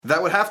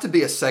That would have to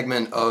be a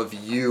segment of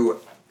you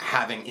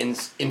having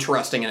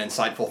interesting and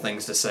insightful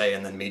things to say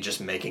and then me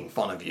just making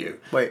fun of you.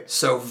 Wait.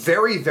 So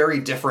very, very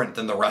different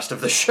than the rest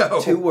of the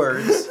show. 2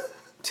 words.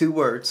 2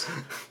 words.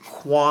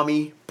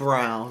 Kwame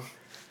Brown.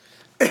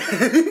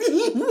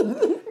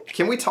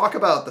 Can we talk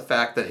about the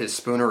fact that his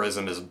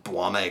spoonerism is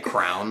Bwame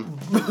Crown?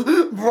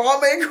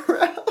 Bwame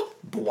Crown?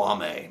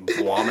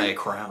 Bwame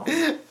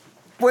Crown.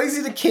 What is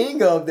he the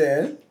king of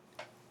then?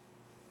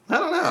 I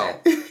don't know.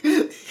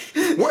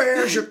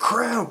 Where's your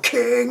crown,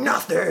 king?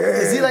 Nothing.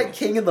 Is he like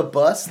king of the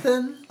bus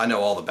then? I know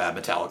all the bad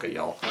Metallica,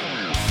 y'all.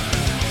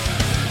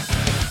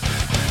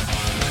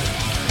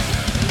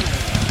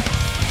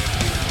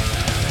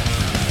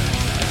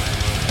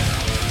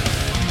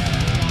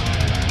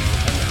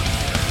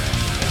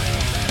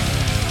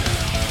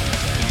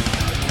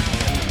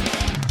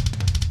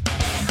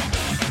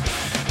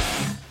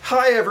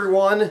 Hi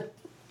everyone.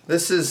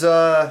 This is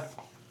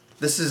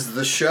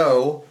the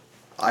show.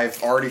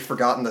 I've already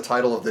forgotten the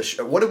title of this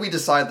show. What did we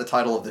decide the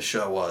title of the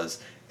show was?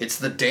 It's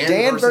the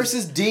Dan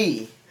versus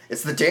D.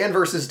 It's the Dan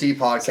versus D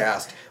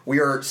podcast.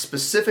 We are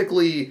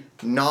specifically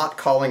not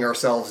calling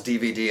ourselves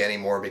DVD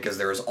anymore because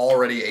there is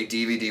already a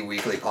DVD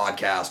weekly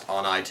podcast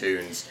on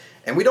iTunes,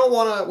 and we don't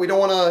want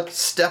to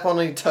step on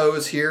any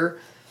toes here.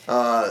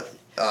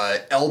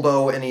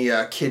 Elbow any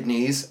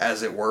kidneys,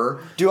 as it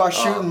were. Do our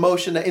shooting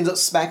motion that ends up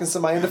smacking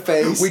somebody in the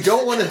face. We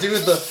don't want to do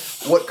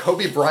what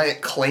Kobe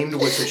Bryant claimed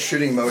was his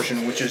shooting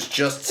motion, which is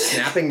just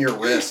snapping your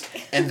wrist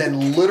and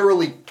then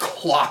literally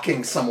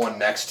clocking someone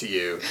next to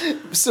you.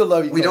 Still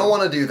love you, Kobe. We don't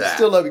want to do that.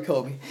 Still love you,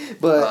 Kobe.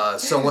 But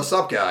so what's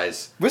up,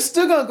 guys? we're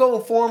still going to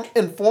go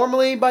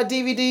informally by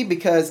DVD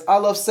because I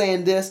love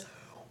saying this.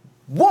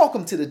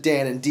 Welcome to the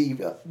Dan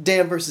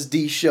versus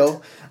D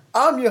show.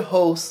 I'm your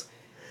host,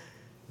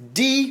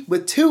 D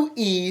with 2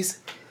 E's.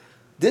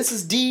 This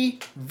is D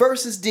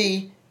versus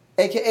D,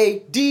 aka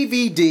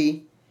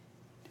DVD,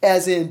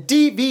 as in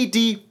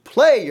DVD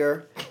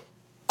player.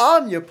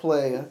 I'm your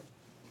player.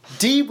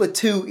 D with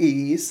 2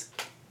 E's.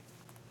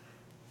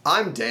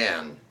 I'm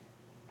Dan.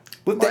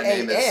 With the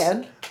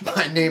A-N.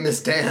 My name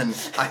is Dan.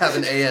 I have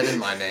an A-N in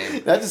my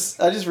name. I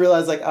just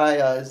realized like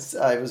I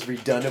was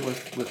redundant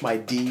with my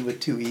D with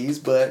 2 E's,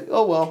 but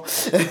oh well.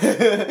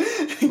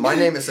 My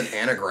name is an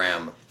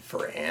anagram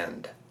for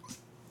and.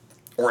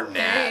 Or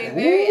NAD.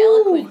 Very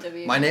eloquent of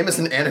you. My name is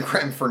an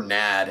anagram for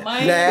NAD.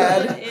 Mine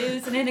NAD.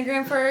 is an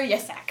anagram for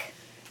Yasak.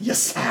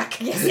 Yasak.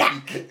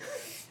 Yasak.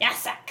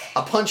 Yasak.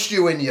 I punched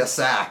you in your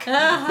sack.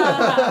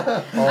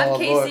 I'm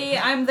Casey.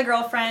 I'm the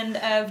girlfriend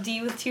of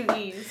D with 2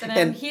 E's, and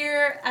I'm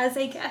here as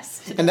a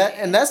guest today.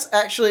 And that's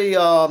actually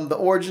the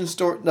origin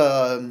story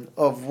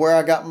of where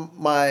I got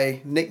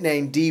my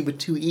nickname D with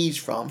 2 E's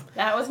from.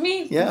 That was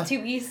me. Yeah. With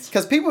 2 E's.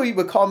 Because people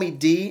would call me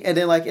D, and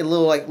then like in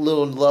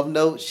little love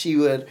notes, she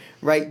would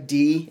write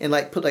D and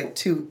like put like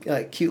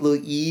 2 cute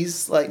little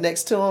E's like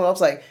next to them. I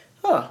was like,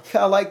 huh,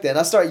 kind of like that. And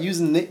I started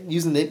using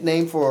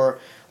nickname for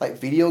like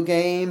video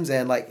games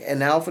and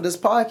now for this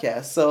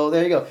podcast. So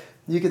there you go.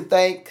 You can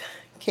thank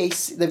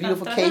Casey, the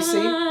beautiful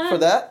Casey, for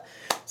that.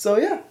 So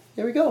yeah,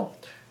 here we go.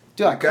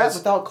 Dude, I clap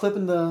without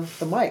clipping the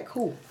mic.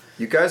 Cool.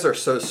 You guys are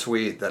so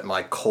sweet that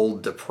my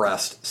cold,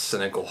 depressed,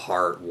 cynical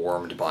heart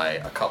warmed by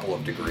a couple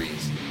of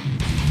degrees.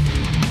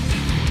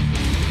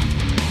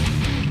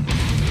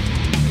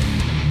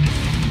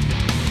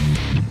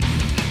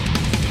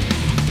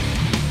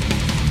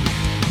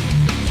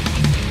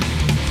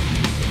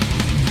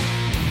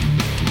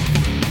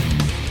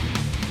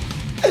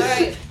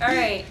 All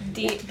right,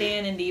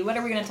 Dan and D. What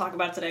are we going to talk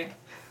about today?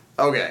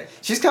 Okay.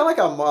 She's kind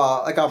of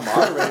like a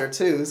moderator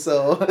too.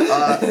 So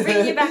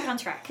Bring you back on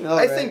track.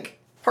 I think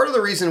part of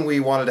the reason we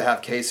wanted to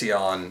have Casey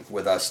on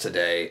with us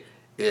today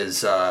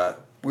is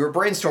we were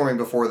brainstorming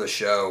before the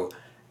show,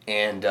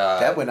 and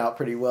that went out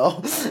pretty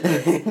well.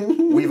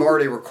 We've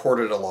already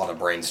recorded a lot of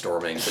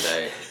brainstorming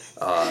today.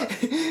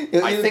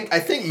 I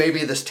think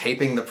maybe this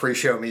taping the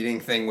pre-show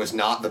meeting thing was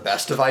not the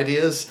best of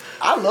ideas.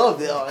 I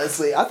loved it,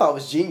 honestly. I thought it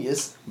was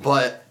genius.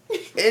 But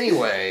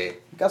anyway,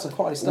 got some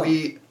quality stuff.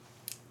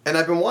 And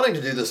I've been wanting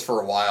to do this for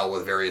a while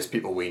with various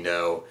people we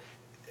know.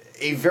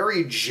 A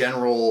very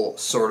general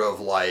sort of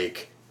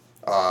like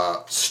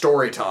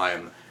story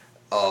time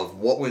of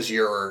what is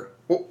your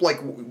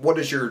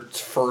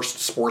first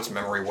sports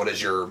memory? What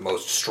is your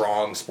most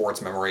strong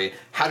sports memory?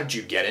 How did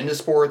you get into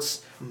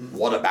sports? Mm-hmm.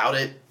 What about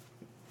it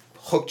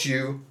hooked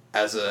you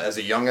as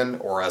a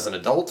youngin' or as an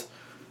adult?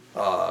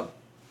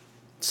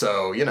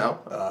 So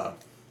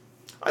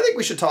I think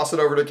we should toss it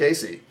over to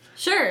Casey.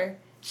 Sure.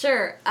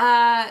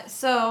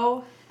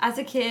 So, as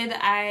a kid,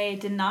 I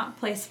did not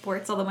play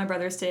sports, although my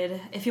brothers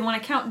did. If you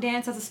want to count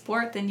dance as a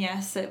sport, then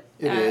yes, it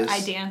is.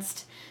 I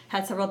danced,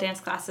 had several dance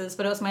classes,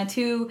 but it was my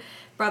 2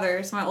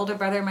 brothers, my older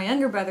brother and my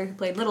younger brother, who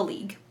played Little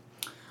League.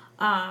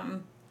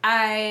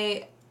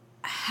 I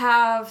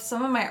have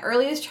some of my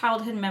earliest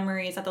childhood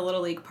memories at the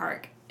Little League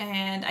park,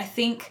 and I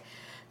think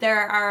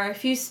there are a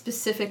few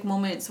specific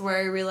moments where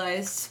I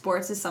realized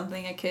sports is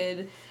something I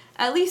could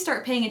at least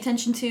start paying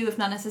attention to, if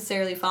not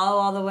necessarily follow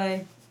all the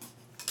way.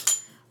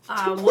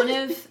 One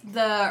of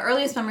the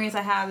earliest memories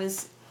I have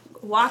is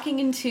walking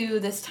into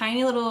this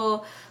tiny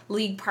little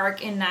league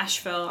park in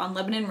Nashville on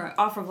Lebanon Road,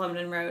 off of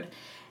Lebanon Road,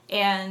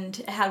 and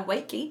it had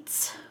white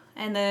gates,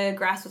 and the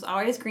grass was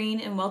always green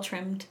and well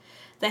trimmed.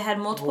 They had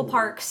multiple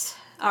parks,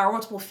 or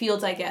multiple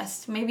fields, I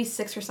guess, maybe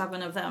 6 or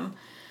 7 of them.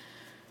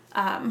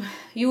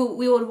 We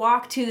would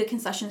walk to the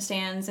concession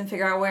stands and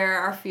figure out where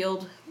our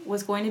field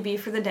was going to be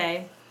for the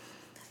day.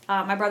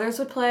 My brothers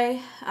would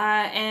play,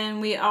 and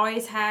we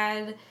always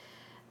had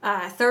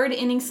a third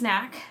inning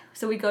snack.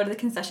 So we'd go to the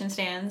concession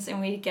stands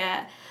and we'd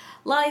get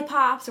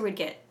lollipops or we'd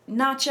get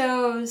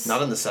nachos.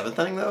 Not in the 7th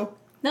inning though?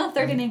 No,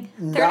 third inning.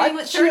 Third inning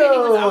was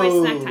always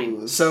snack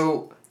time.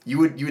 So you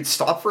would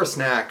stop for a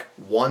snack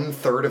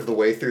 1/3 of the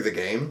way through the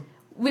game.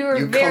 We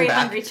were very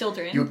hungry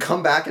children. You would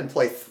come back and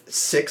play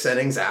 6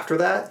 innings after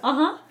that?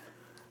 Uh-huh.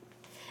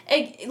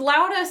 It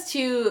allowed us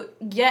to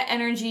get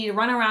energy to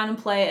run around and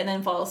play and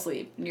then fall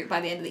asleep by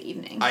the end of the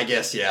evening. I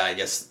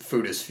guess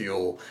food is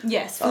fuel.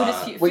 Yes, food is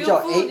fuel. Wait,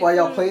 y'all ate while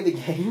y'all played the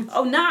game?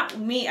 Oh, not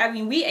me. I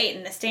mean, we ate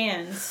in the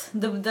stands.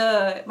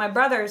 My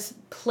brothers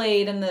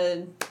played and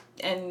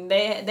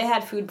they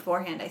had food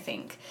beforehand, I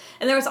think.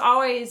 And there was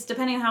always,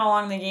 depending on how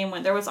long the game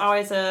went, there was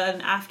always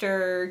an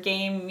after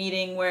game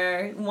meeting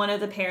where one of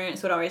the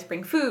parents would always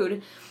bring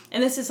food.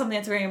 And this is something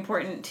that's very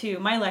important to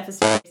my life, as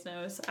Darius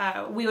knows.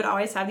 We would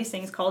always have these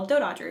things called dough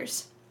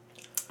dodgers.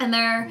 And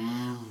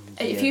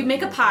if you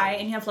make a pie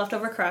and you have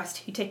leftover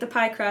crust, you take the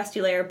pie crust,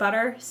 you layer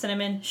butter,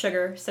 cinnamon,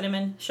 sugar,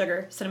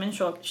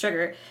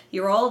 sugar.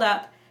 You roll it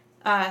up,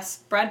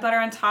 spread butter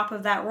on top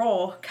of that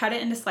roll, cut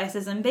it into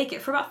slices, and bake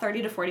it for about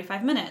 30 to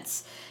 45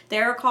 minutes.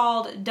 They're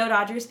called dough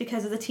dodgers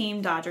because of the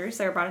team Dodgers.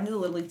 They were brought into the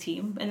Little League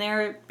team. And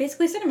they're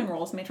basically cinnamon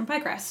rolls made from pie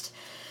crust.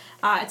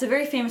 It's a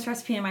very famous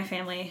recipe in my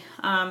family.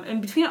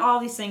 And between all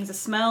these things, the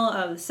smell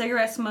of the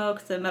cigarette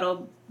smoke, the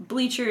metal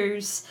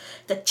bleachers,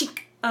 the chink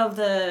of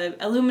the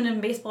aluminum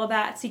baseball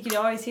bats, you could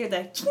always hear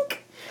the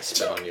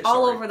chink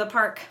all over the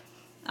park.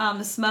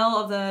 The smell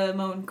of the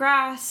mown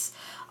grass,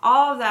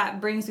 all of that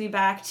brings me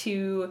back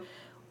to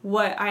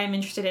what I am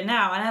interested in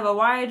now. And I have a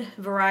wide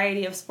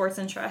variety of sports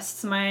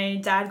interests. My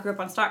dad grew up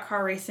on stock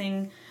car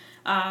racing.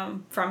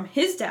 From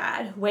his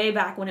dad way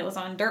back when it was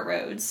on dirt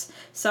roads.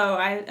 So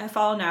I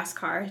follow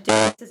NASCAR.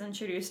 Darius has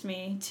introduced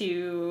me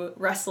to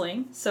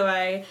wrestling, so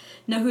I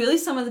know who at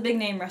least some of the big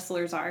name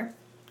wrestlers are.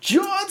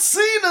 John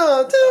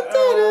Cena!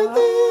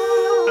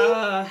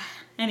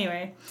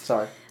 Anyway.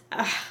 Sorry.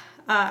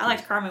 I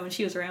liked Carmen when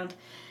she was around.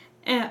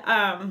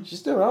 And, she's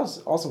still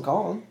around. Awesome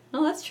calling.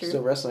 Oh, that's true.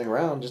 Still wrestling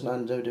around, just not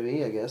in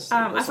WWE, I guess.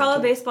 I follow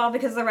baseball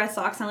because of the Red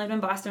Sox. I lived in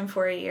Boston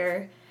for a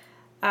year.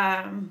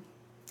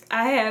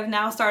 I have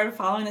now started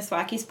following this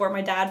wacky sport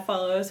my dad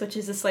follows, which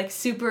is this like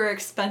super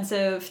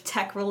expensive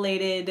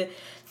tech-related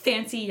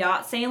fancy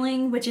yacht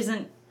sailing, which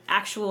isn't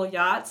actual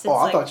yachts. It's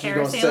I thought you were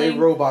going to say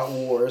Robot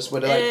Wars,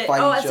 where they fight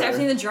each other. I've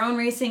seen the drone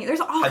racing.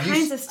 There's all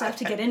kinds of stuff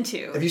to get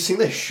into. Have you seen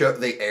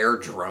the air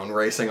drone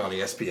racing on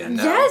ESPN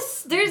now?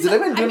 Yes, they've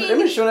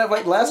been showing that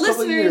like last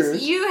couple of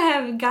years. You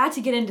have got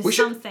to get into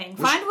something.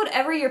 Find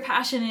whatever your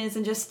passion is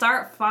and just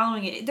start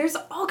following it. There's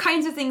all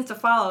kinds of things to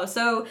follow.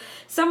 So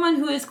someone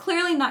who is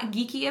clearly not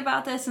geeky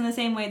about this in the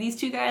same way these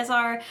two guys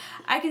are,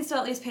 I can still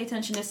at least pay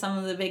attention to some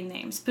of the big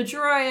names.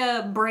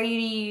 Pedroia,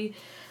 Brady.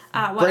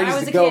 When I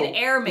was a kid,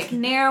 Air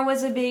McNair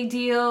was a big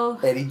deal.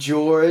 Eddie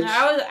George.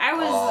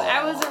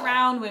 I was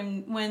around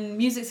when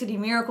Music City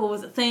Miracle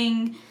was a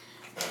thing.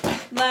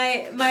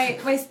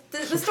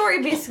 The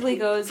story basically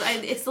goes,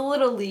 it's the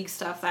Little League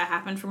stuff that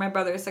happened for my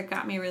brothers that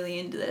got me really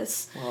into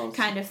this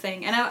kind of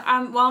thing.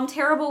 And while I'm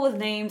terrible with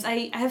names,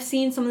 I have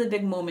seen some of the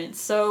big moments.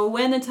 So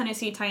when the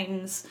Tennessee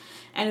Titans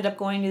ended up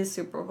going to the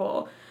Super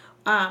Bowl,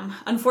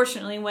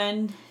 unfortunately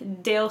when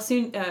Dale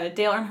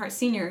Earnhardt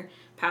Sr.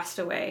 passed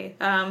away.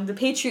 The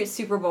Patriots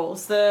Super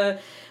Bowls, the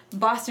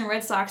Boston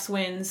Red Sox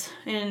wins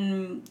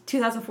in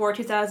 2004,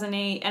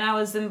 2008, and I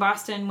was in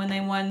Boston when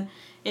they won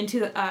in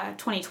 2013.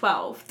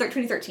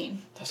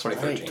 That's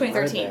 2013.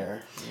 2013.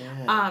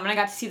 And I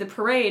got to see the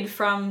parade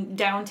from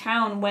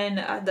downtown when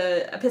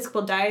the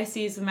Episcopal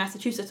Diocese of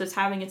Massachusetts was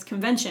having its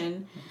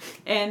convention,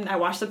 and I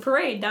watched the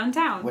parade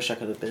downtown. Wish I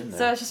could have been there.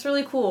 So it's just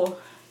really cool.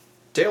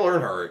 Dale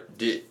Earnhardt,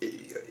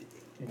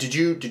 did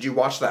you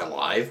watch that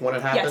live when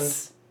it happened?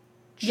 Yes.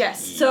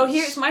 Yes. So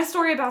here's my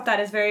story about that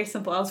is very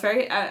simple. I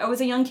was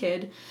a young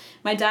kid.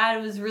 My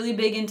dad was really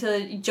big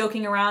into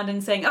joking around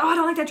and saying, "Oh, I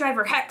don't like that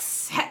driver,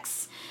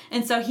 Hex."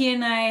 And so he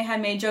and I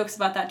had made jokes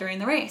about that during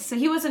the race. So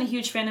he wasn't a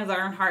huge fan of the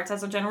Earnhardts.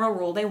 As a general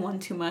rule, they won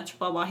too much,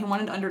 blah, blah. He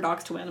wanted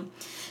underdogs to win.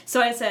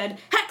 So I said,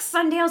 "Hex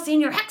on Dale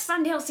Sr., Hex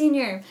on Dale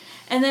Sr."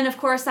 And then, of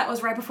course, that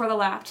was right before the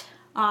lap,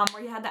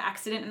 where he had the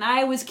accident. And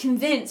I was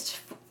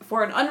convinced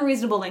for an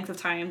unreasonable length of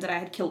time that I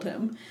had killed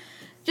him.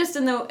 Just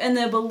in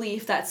the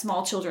belief that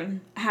small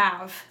children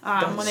have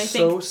when they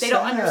think they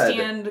don't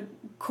understand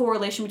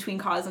correlation between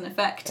cause and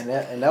effect. And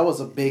that was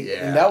a big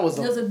was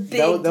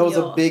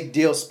a big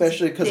deal,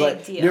 especially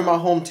because near my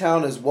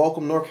hometown is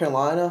Welcome, North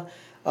Carolina.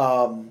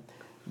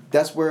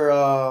 That's where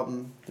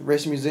the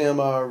racing museum,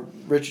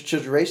 Richard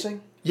Childress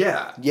Racing.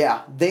 Yeah.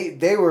 Yeah,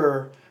 they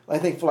were I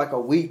think for like a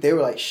week they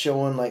were like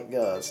showing like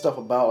stuff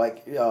about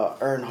like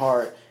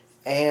Earnhardt,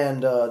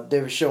 and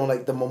they were showing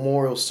like the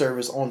memorial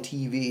service on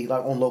TV,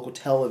 like on local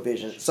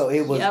television. So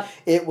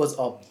it was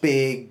a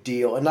big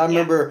deal. And I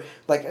remember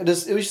like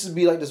this. It used to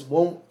be like this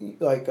one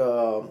like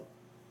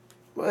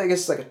well, I guess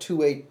it's like a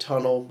 2-way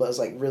tunnel, but it's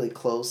like really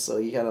close. So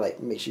you gotta like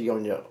make sure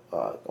you're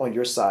on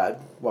your side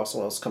while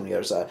someone else coming the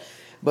other side.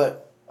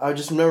 But I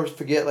just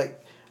forget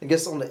like I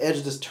guess on the edge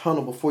of this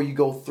tunnel before you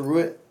go through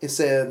it, it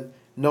said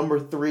number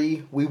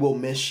 3, we will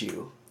miss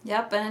you.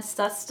 Yep, and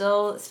that's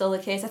still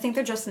the case. I think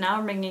they're just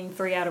now bringing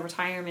 3 out of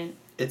retirement.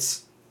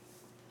 That's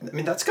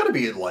got to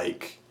be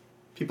like,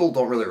 people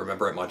don't really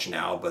remember it much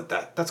now, but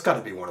that's got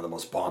to be one of the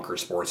most bonkers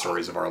sports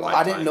stories of our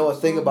lifetime. I didn't know a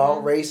thing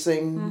about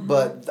racing,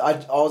 but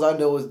all I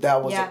know is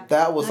that was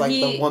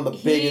one of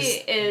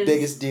the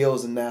biggest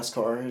deals in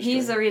NASCAR history.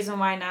 He's the reason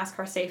why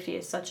NASCAR safety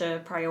is such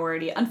a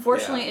priority.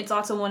 Unfortunately, it's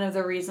also one of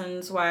the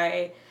reasons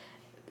why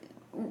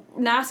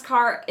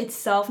NASCAR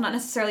itself, not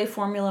necessarily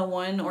Formula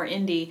One or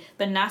Indy,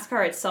 but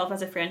NASCAR itself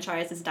as a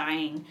franchise is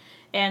dying.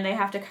 And they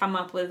have to come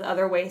up with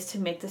other ways to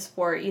make the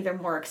sport either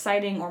more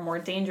exciting or more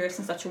dangerous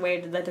in such a way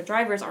that the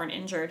drivers aren't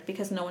injured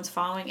because no one's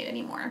following it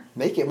anymore.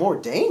 Make it more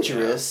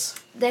dangerous?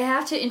 They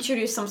have to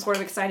introduce some sort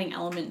of exciting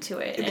element to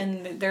it,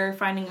 and they're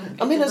finding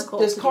there's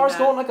cars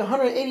going like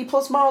 180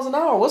 plus miles an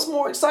hour. What's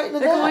more exciting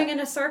than that? They're going in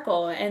a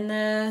circle, and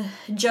the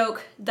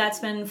joke that's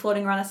been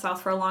floating around the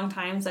South for a long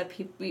time is that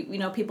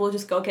people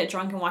just go get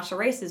drunk and watch the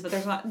races, but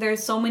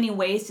there's so many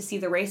ways to see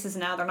the races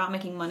now. They're not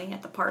making money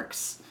at the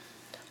parks.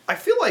 I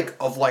feel like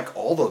of like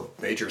all the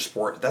major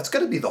sport, that's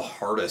going to be the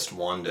hardest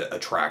one to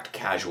attract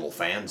casual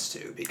fans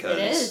to because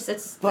it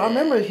is. But I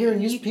remember hearing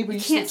people. You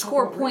can't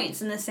score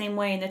points in the same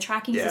way, and the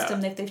tracking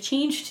system that they've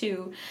changed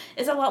to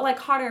is a lot like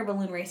hot air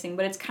balloon racing,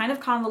 but it's kind of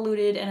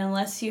convoluted, and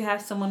unless you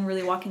have someone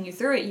really walking you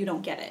through it, you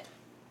don't get it.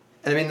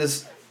 And I mean,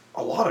 there's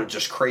a lot of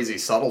just crazy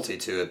subtlety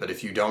to it, but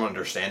if you don't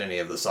understand any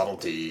of the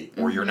subtlety,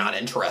 or you're not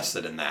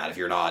interested in that, if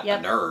you're not a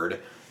nerd.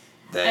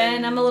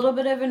 And I'm a little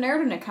bit of a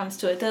nerd when it comes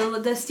to it.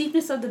 The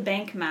steepness of the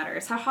bank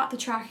matters. How hot the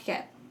track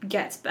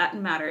gets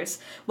matters.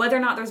 Whether or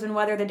not there's been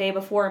weather the day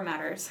before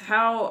matters.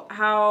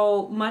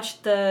 How much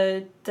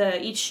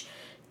each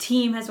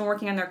team has been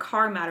working on their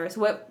car matters.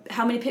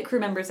 How many pit crew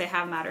members they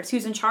have matters.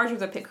 Who's in charge of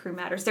the pit crew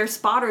matters. Their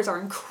spotters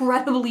are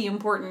incredibly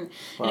important.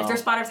 Wow. And if their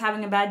spotter's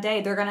having a bad day,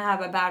 they're going to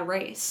have a bad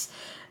race.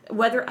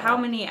 How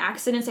many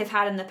accidents they've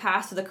had in the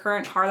past with the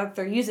current car that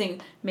they're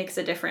using makes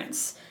a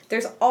difference.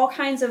 There's all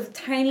kinds of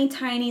tiny,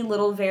 tiny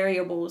little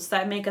variables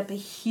that make up a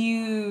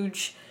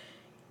huge,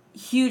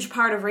 huge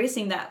part of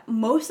racing that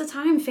most of the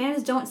time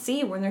fans don't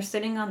see when they're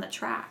sitting on the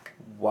track.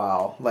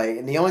 Wow! Like,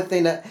 and the only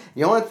thing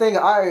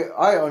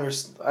I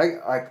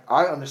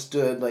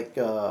understood like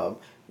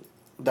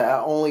that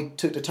I only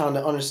took the time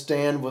to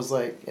understand was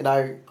like, and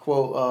I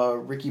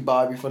quote Ricky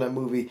Bobby from that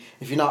movie: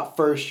 "If you're not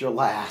first, you're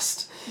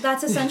last."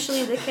 That's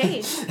essentially the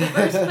case.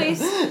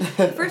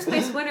 The first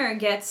place winner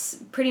gets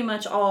pretty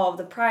much all of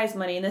the prize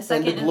money, and the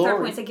second and third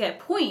points they get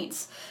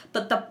points.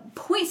 But the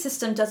point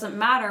system doesn't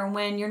matter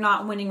when you're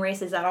not winning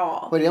races at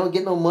all. But they don't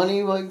get no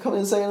money when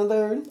coming in second and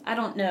third? I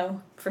don't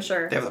know for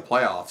sure. They have the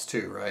playoffs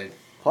too, right?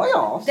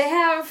 Playoffs? They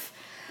have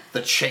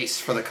the chase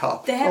for the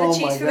cup. They have a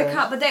chase for the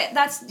cup, but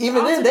that's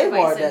even then they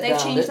watered that They've down.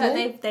 Changed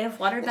that. They have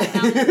watered that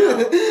down as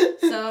well.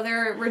 So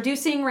they're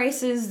reducing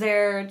races.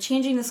 They're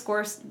changing the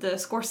score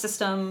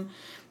system.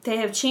 They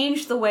have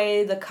changed the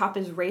way the cup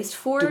is raced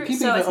for. Do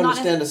people even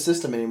understand the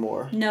system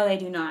anymore? No, they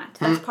do not.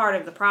 That's part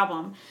of the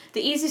problem.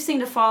 The easiest thing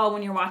to follow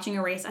when you're watching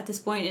a race at this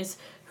point is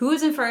who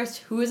is in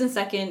first, who is in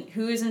second,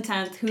 who is in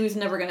 10th, who's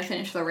never going to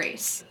finish the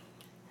race.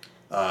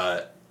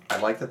 I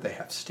like that they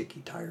have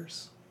sticky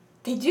tires.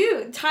 They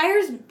do.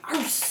 Tires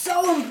are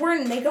so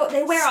important. They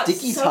wear out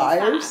sticky so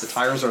tires. fast. The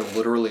tires are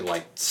literally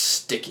like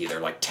sticky. They're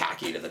like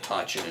tacky to the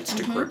touch, and it's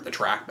to grip the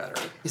track better.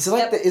 Is it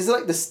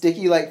like the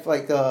sticky like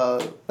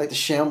the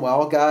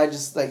ShamWow guy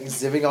just like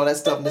zipping all that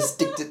stuff and just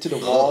sticked it to the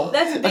wall?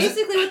 That's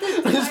basically what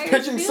the I'm just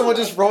picturing someone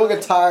just rolling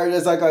a tire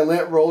that's like a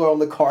lint roller on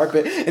the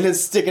carpet and then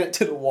sticking it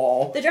to the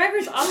wall. The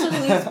drivers also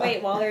lose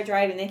weight while they're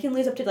driving. They can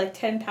lose up to like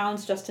 10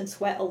 pounds just in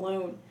sweat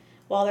alone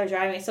while they're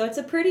driving. So it's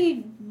a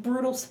pretty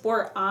brutal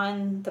sport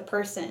on the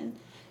person.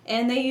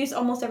 And they use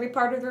almost every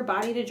part of their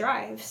body to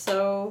drive.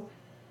 So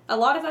a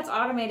lot of that's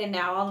automated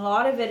now. And a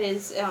lot of it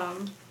is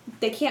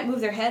they can't move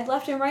their head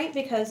left and right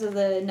because of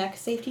the neck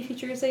safety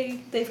features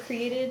they've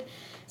created.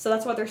 So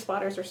that's why their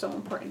spotters are so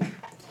important.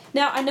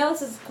 Now, I know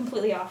this is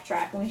completely off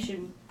track and we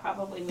should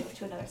probably move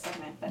to another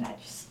segment, but I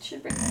just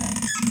should bring that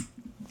up.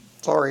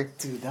 Sorry.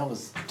 Dude, that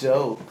was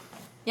dope.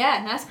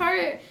 Yeah,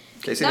 NASCAR...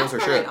 Casey knows her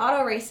NASCAR shit. and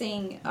auto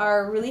racing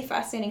are really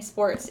fascinating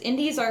sports.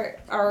 Indy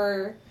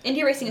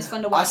racing is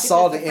fun to watch. I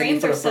saw the Indy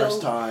for the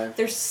first time.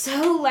 They're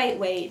so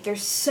lightweight. They're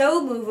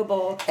so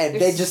movable. And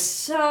they're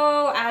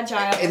so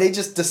agile. And they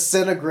just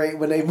disintegrate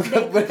when they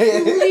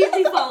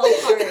completely fall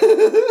apart.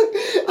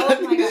 Oh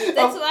my god!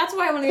 That's that's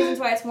why one of the reasons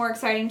why it's more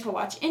exciting to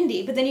watch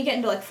Indy. But then you get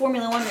into like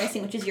Formula One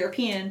racing, which is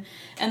European,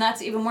 and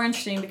that's even more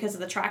interesting because of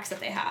the tracks that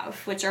they have,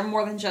 which are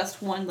more than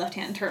just one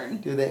left-hand turn.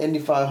 Dude, the Indy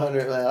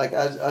 500, man, like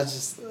I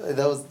just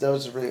that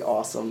was really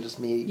awesome. Just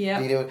me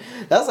being able.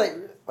 That's like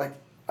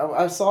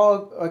I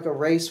saw like a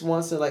race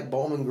once at like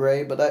Bowman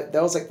Gray, but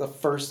that was like the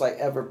first like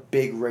ever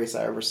big race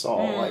I ever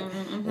saw.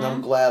 And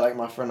I'm glad like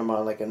my friend of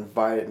mine like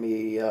invited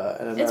me.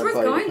 And it's worth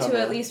going to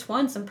at least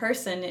once in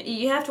person.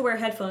 You have to wear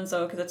headphones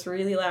though because it's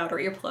really loud, or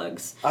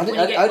earplugs. I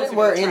didn't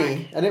wear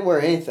any. I didn't wear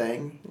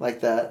anything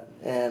like that.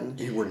 And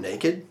you were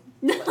naked.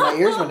 My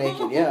ears were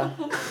naked. Yeah.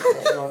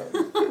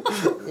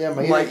 Yeah,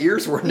 my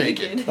ears were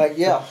naked. Like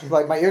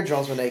my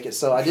eardrums were naked,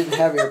 so I didn't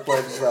have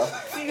earplugs though.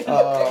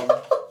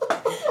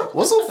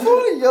 What's so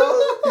funny,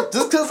 yo?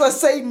 Just because I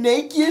say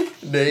naked?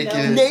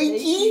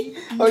 Naked?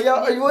 Are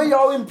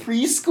y'all in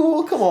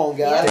preschool? Come on,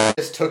 guys. He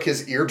just took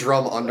his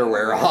eardrum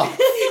underwear off.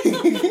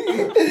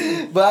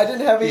 But I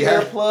didn't have any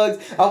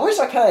earplugs. I wish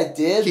I kind of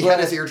did. He had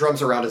his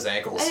eardrums around his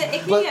ankles.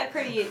 It can get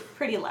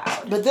pretty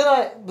loud. But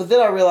then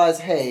I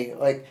realized, hey,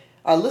 like,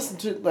 I listened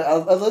to, like,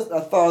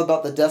 I thought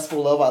about the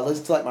decibel level. I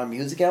listened to, like, my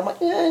music, and I'm like,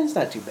 it's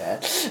not too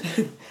bad.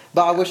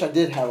 But I wish I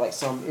did have, like,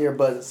 some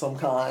earbuds of some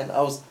kind.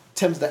 I was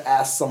tempted to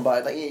ask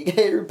somebody, like, hey, you got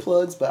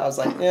earplugs? But I was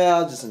like, yeah,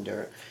 I'll just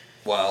endure it.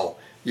 Well,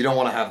 you don't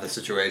want to have the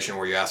situation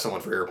where you ask someone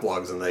for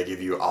earplugs and they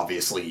give you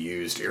obviously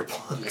used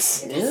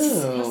earplugs.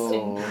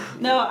 Ew.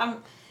 No,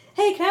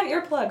 hey, can I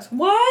have earplugs?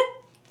 What?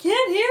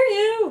 Can't hear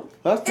you.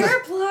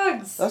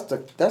 Earplugs.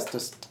 That's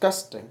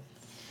disgusting.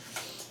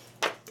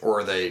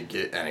 Or they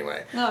get,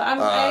 anyway. No,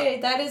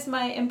 that is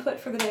my input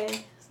for the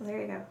day. So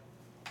there you go.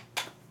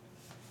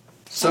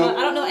 So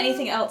I don't know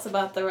anything else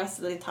about the rest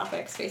of the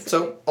topics, basically.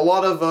 So a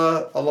lot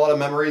of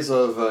memories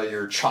of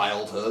your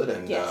childhood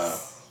and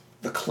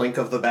the clink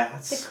of the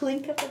bats. The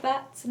clink of the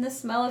bats and the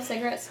smell of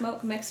cigarette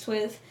smoke mixed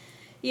with,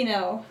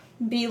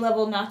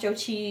 B-level nacho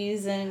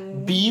cheese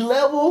and...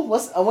 B-level?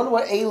 I wonder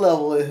what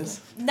A-level is.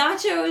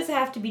 Nachos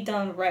have to be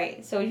done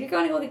right. So if you're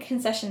going to go get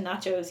concession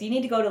nachos, you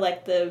need to go to,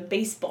 like, the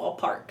baseball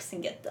parks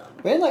and get them.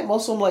 Man, like,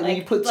 most of them, like when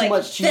you put too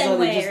much cheese on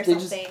it, they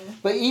just...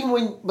 But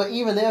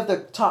even they have the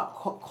top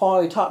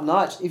quality, top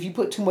notch. If you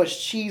put too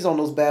much cheese on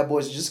those bad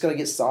boys, it's just going to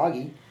get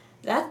soggy.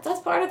 That's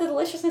part of the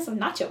deliciousness of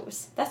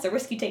nachos. That's the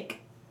risk you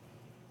take.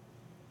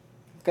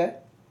 Okay.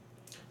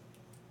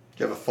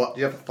 Do you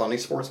have a funny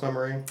sports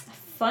memory?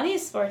 Funny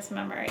sports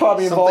memory.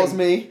 Probably involves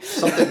me.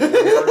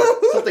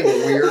 Something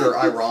weird or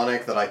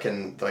ironic that I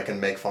can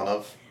make fun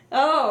of.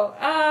 Oh,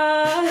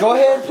 Go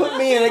ahead and put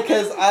me in it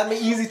because I'm an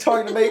easy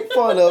target to make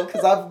fun of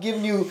because I've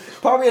given you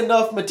probably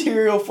enough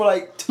material for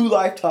like 2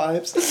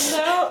 lifetimes.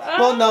 No.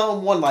 Well, no,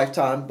 1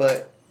 lifetime,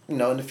 but in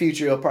the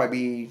future it'll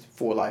probably be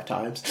 4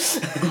 lifetimes.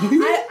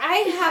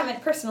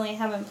 I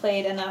haven't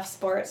played enough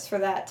sports for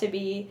that to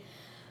be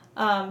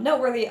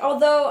noteworthy.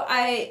 Although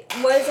I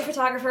was a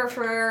photographer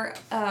for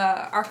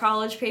our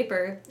college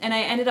paper, and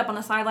I ended up on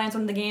the sidelines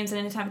of the games in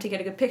an attempt to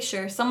get a good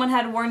picture. Someone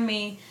had warned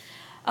me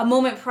a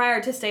moment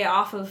prior to stay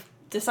off of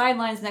the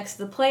sidelines next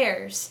to the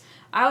players.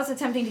 I was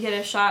attempting to get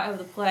a shot of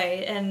the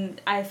play,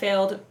 and I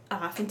failed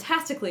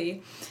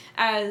fantastically,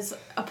 as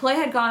a play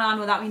had gone on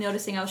without me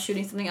noticing. I was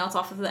shooting something else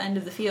off of the end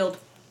of the field,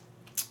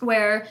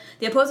 where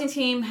the opposing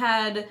team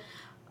had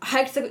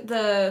hiked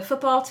the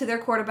football to their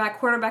quarterback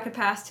had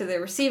passed to their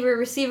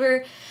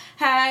receiver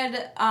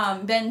had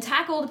been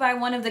tackled by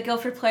one of the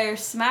Guilford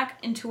players smack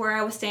into where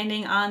I was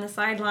standing on the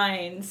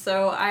sideline.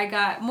 So I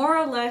got more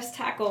or less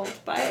tackled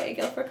by a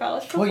Guilford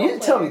College football player. Well, you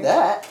didn't tell me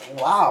that.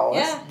 Wow,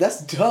 yeah.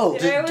 That's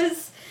dope.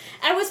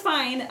 I was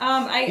fine.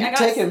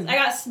 I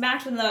got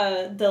smacked in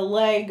the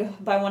leg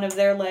by one of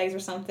their legs or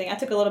something. I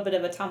took a little bit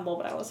of a tumble,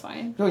 but I was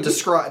fine.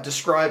 Describe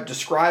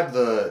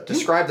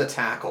the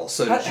tackle.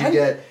 So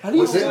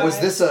was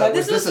this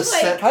a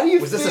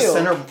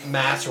center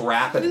mass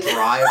rapid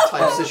drive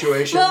type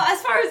situation? Well, as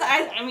far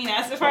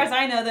as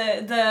I know,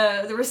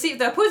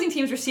 the opposing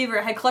team's receiver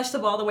had clutched the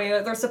ball the way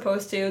they're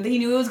supposed to. He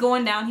knew it was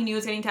going down. He knew it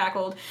was getting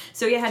tackled.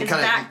 So he had his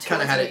back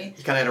towards me.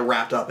 He kind of had it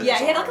wrapped up in his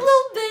he had like a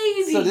little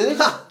baby. So did it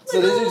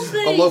just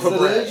a loaf of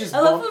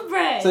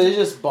bread. So they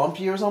just bumped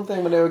you or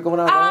something when they were going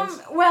out?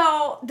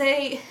 Well,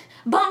 they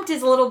bumped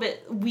is a little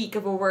bit weak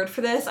of a word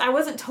for this. I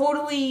wasn't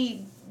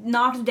totally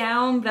knocked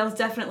down, but I was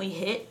definitely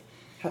hit.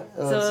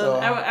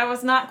 I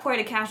was not quite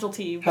a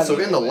casualty. So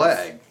in the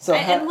leg.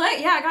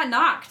 I got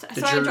knocked.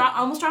 I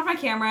almost dropped my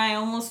camera.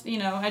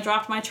 I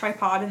dropped my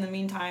tripod in the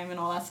meantime and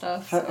all that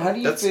stuff. So. How do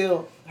you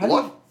feel?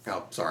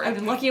 Oh, sorry. I've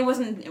been lucky it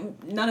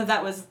wasn't. None of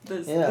that was.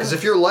 Because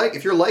if your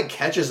leg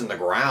catches in the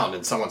ground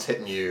and someone's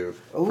hitting you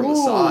from the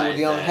side,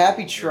 the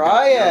unhappy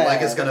triad. Your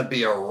leg is going to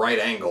be a right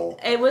angle.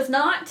 It was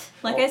not.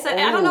 Like I said,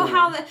 I don't know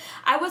how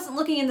I wasn't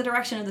looking in the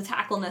direction of the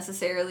tackle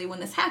necessarily when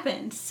this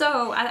happened.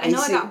 So I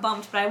know I got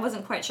bumped, but I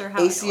wasn't quite sure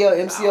how.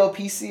 ACL, MCL,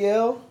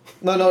 PCL.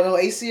 No.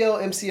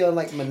 ACL, MCL, and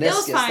like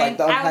meniscus, like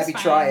the unhappy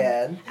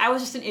triad. I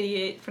was just an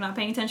idiot for not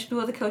paying attention to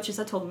what the coaches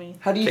had told me.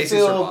 How do you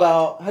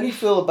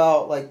feel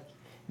about like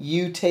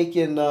you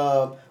taking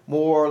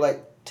more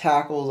like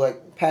tackles,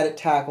 like padded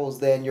tackles,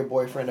 than your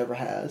boyfriend ever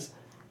has?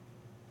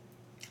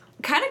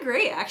 Kind of of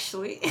great,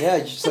 actually.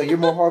 Yeah, so you're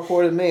more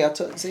hardcore than me.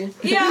 See?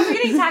 Yeah,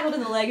 getting tackled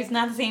in the leg is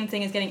not the same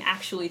thing as getting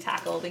actually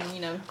tackled and,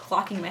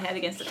 clocking my head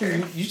against the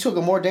turf. You took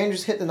a more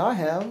dangerous hit than I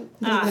have.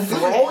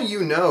 For all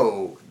you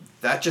know,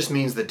 that just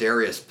means that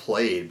Darius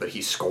played, but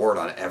he scored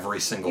on every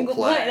single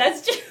play.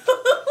 That's true.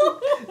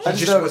 He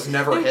just was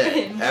never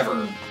hit,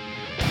 ever.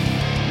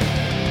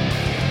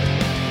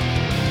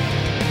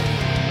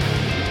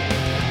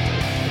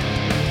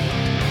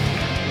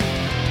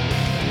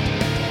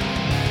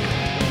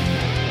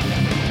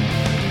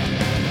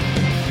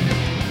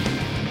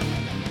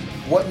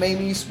 What made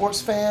me a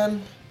sports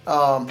fan?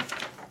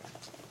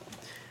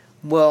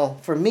 Well,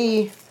 for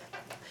me,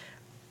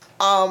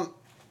 I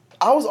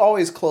was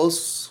always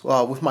close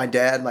with my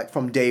dad, like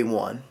from day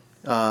one.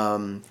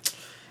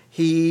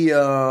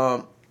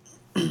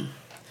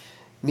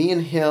 Me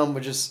and him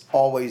were just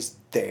always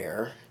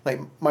there.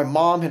 Like my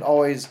mom had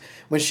always,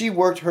 when she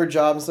worked her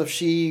job and stuff,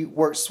 she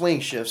worked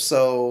swing shifts.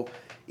 So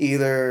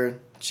either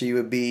she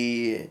would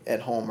be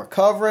at home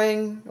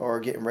recovering or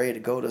getting ready to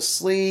go to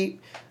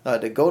sleep,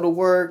 to go to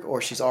work,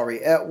 or she's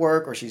already at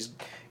work, or she's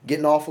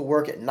getting off of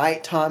work at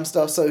nighttime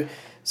stuff.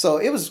 So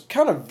it was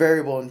kind of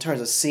variable in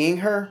terms of seeing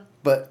her,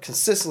 but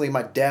consistently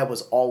my dad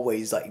was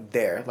always like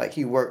there. Like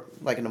he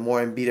worked like in the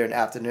morning, be there in the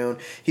afternoon.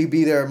 He'd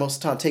be there most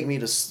of the time, take me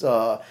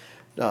to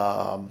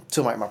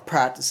like my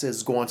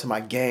practices, going to my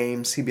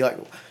games. He'd be like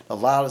the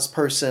loudest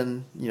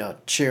person,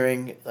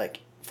 cheering like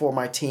for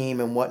my team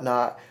and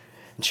whatnot,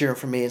 and cheering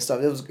for me and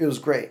stuff. It was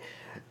great.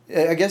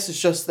 I guess it's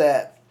just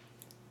that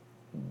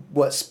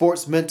what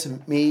sports meant to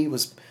me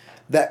was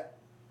that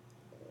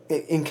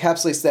it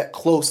encapsulates that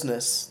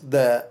closeness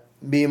that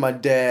me and my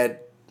dad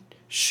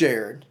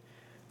shared.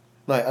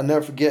 Like I'll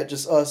never forget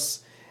just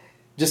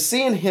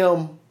seeing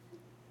him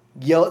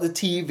yell at the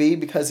TV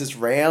because his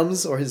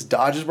Rams or his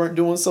Dodgers weren't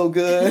doing so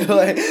good,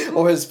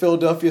 or his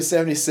Philadelphia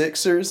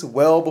 76ers,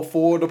 well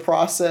before the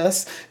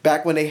process,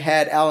 back when they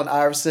had Allen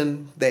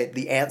Iverson,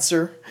 the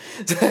answer.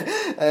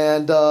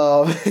 And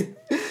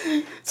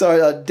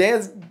sorry,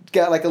 Dan's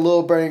got like a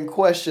little burning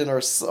question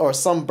or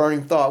some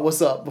burning thought.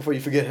 What's up before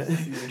you forget it?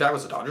 Your dad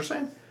was a Dodgers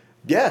fan?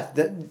 Yeah.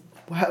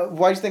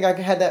 Why do you think I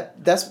had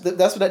that? That's where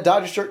that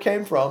Dodgers shirt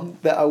came from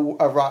that I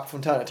rock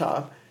from time to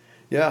time.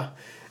 Yeah.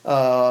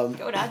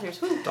 Go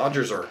Dodgers! Woo.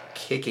 Dodgers are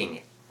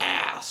kicking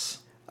ass.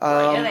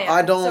 Yeah, they are.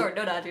 I don't. So are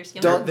no Dodgers.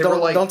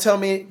 Don't tell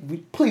me.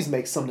 Please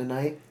make some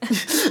tonight.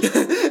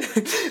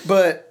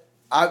 But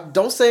I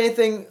don't say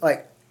anything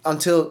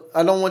until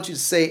I don't want you to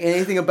say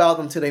anything about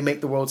them until they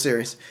make the World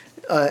Series.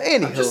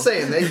 Anywho. I'm just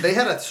saying they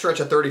had a stretch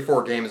of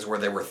 34 games where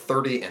they were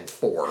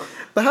 30-4.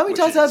 But how many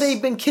times have they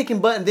been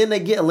kicking butt and then they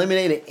get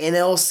eliminated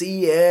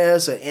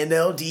NLCS or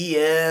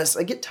NLDS?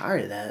 I get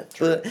tired of that.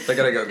 But they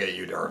gotta go get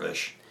you,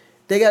 Darvish.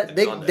 They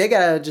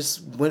gotta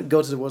just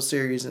go to the World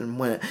Series and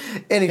win it.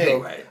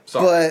 Anyway,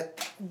 sorry.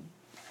 But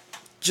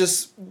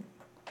just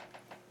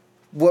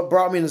what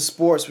brought me into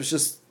sports was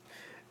just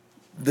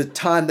the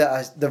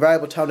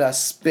valuable time that I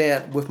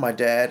spent with my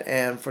dad.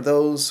 And for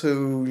those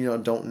who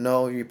don't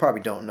know, you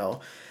probably don't know,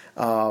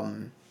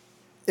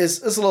 it's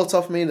a little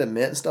tough for me to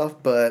admit and stuff.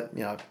 But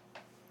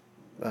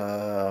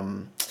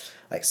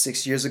like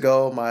 6 years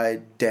ago, my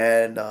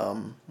dad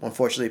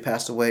unfortunately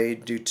passed away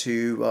due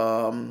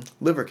to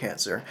liver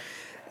cancer,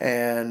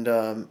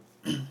 and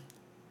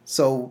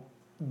so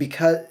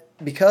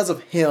because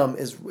of him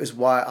is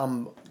why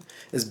I'm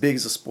as big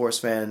as a sports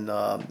fan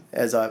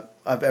as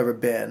I've ever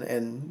been,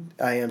 and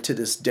I am to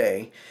this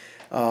day.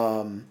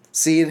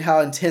 Seeing how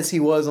intense he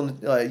was on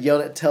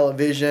yelling at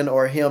television,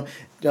 or him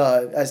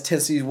as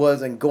intense he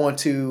was and going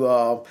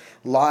to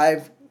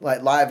live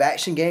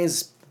action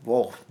games.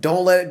 Whoa!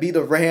 Don't let it be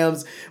the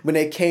Rams when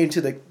they came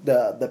to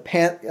the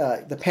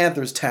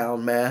Panthers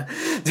town, man.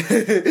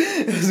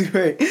 It was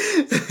great.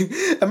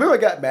 I remember I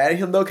got mad at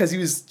him though because he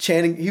was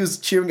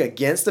cheering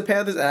against the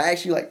Panthers, and I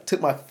actually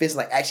took my fist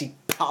and actually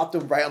popped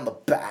him right on the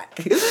back.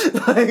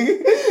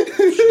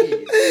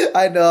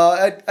 I know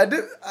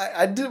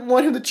I didn't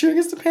want him to cheer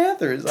against the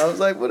Panthers. I was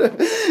like, whatever.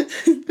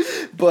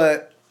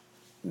 But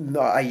no,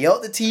 I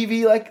yelled at the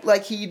TV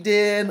like he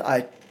did.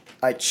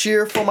 I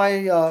cheer for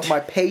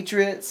my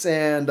Patriots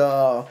and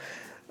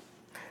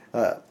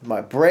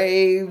my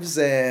Braves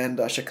and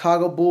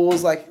Chicago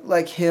Bulls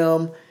like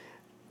him.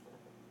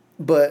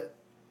 But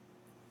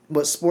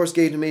what sports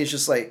gave to me is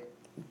just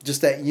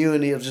that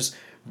unity of just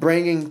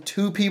bringing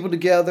two people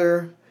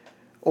together,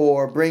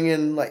 or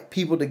bringing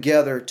people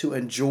together to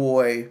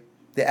enjoy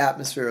the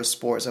atmosphere of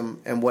sports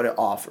and what it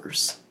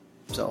offers.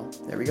 So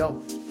there we go.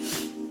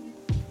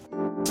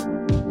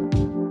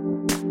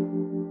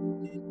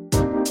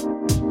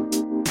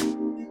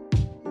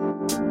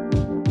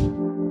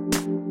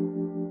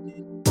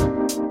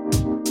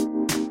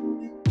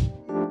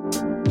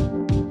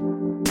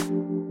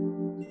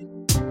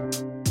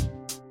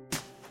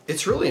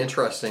 It's really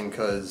interesting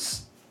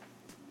because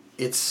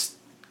it's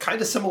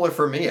kind of similar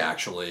for me,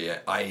 actually.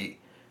 I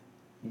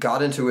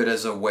got into it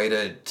as a way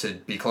to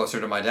be closer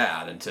to my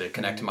dad and to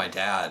connect to my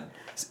dad.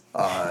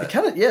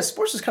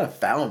 Sports just kind of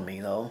found me,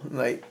 though.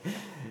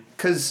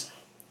 Because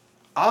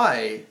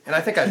and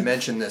I think I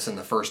mentioned this in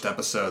the first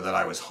episode that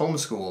I was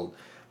homeschooled,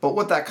 but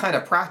what that kind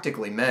of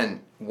practically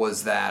meant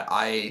was that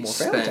I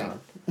spent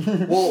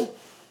well,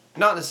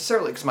 not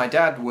necessarily because my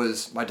dad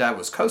was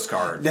Coast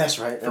Guard. That's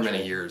right. For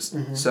many years,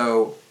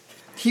 so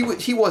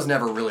he was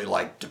never really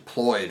like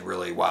deployed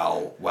really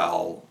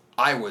while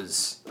I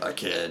was a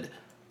kid.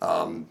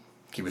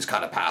 He was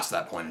kind of past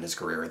that point in his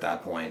career at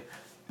that point,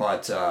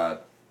 but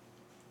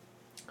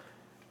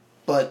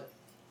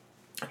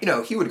you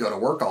know, he would go to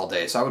work all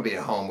day, so I would be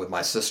at home with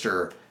my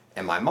sister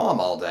and my mom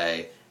all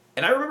day.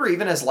 And I remember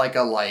even as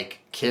a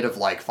kid of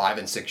 5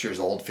 and 6 years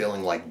old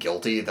feeling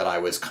guilty that I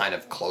was kind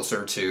of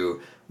closer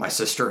to my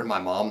sister and my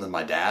mom than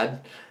my dad,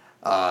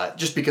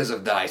 just because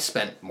of that I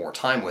spent more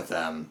time with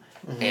them.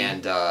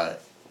 And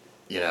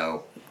you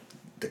know,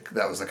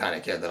 that was the kind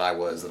of kid that I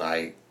was, that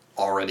I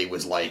already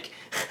was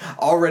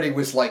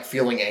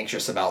feeling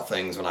anxious about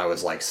things when I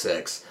was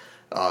 6.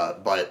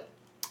 But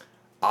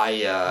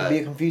it'd be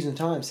a confusing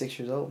time, 6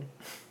 years old.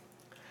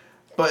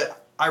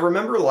 But I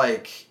remember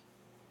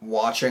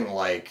watching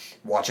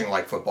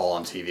football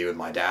on TV with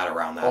my dad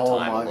around that time.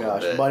 Oh my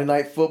gosh, bit. Monday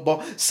Night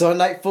Football, Sunday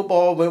Night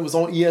Football when it was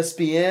on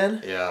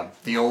ESPN. Yeah,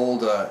 the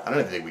old I don't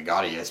even think we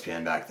got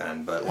ESPN back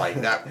then, but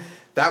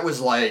that was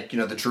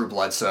the Drew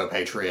Bledsoe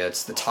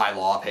Patriots, the Ty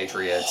Law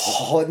Patriots.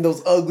 Oh, and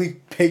those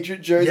ugly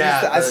Patriot jerseys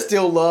that I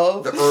still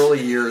love. The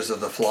early years of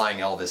the Flying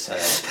Elvis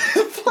head.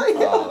 Flying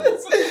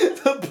Elvis.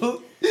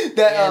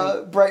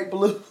 Bright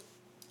blue.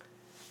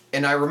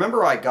 And I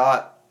remember it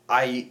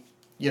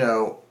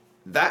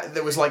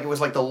was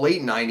the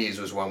late 90s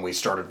was when we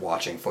started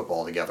watching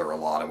football together a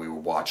lot, and we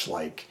would watch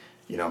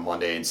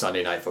Monday and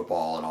Sunday Night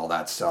Football and all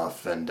that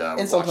stuff, and watch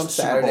the Super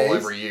Saturdays. Bowl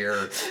every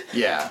year.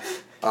 Yeah.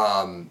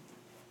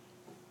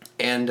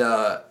 And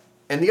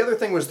the other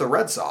thing was the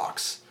Red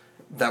Sox.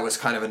 That was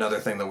kind of another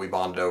thing that we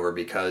bonded over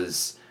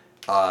because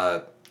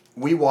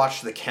we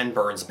watched the Ken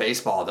Burns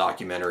baseball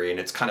documentary, and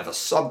it's kind of a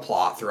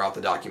subplot throughout the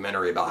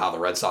documentary about how the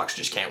Red Sox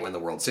just can't win the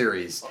World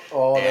Series.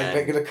 Oh,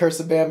 the Curse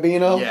of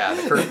Bambino? Yeah,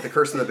 the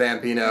Curse of the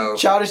Bambino.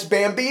 Childish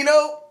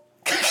Bambino?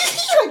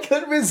 I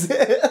couldn't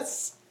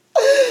resist.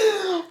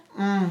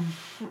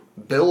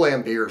 Bill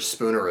Laimbeer's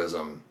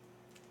spoonerism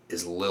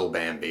is Lil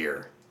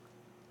Bambier.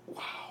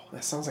 Wow,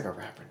 that sounds like a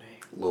rapper name.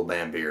 Lil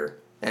Bambier.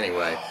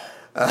 Anyway.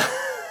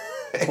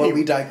 But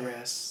we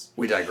digress.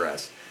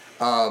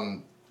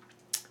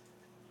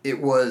 It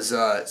was,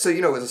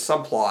 it was a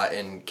subplot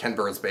in Ken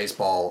Burns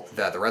baseball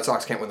that the Red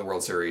Sox can't win the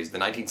World Series, the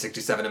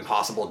 1967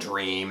 Impossible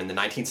Dream, and the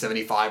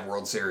 1975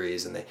 World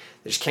Series, and they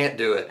just can't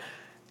do it.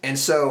 And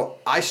so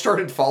I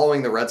started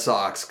following the Red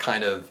Sox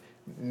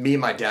me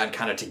and my dad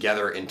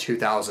together in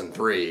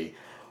 2003.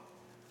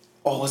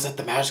 Oh, was that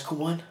the magical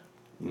one?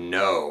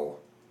 No.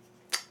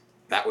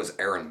 That was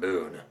Aaron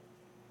Boone.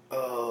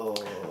 Oh.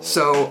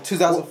 So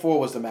 2004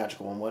 was the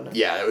magical one, wasn't it?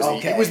 Yeah,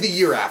 it was the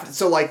year after.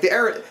 So the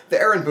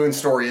Aaron Boone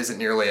story isn't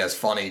nearly as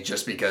funny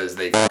just because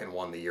they fucking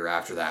won the year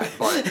after that.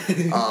 But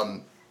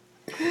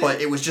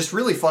but it was just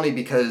really funny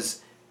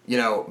because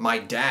my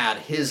dad,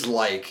 his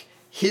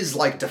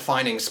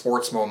defining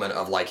sports moment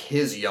of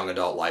his young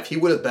adult life, he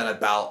would have been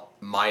about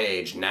my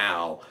age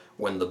now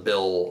when the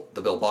Bill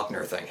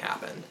Buckner thing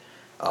happened.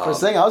 For a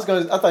second, I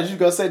thought you were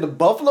gonna say the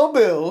Buffalo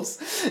Bills.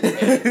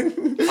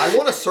 I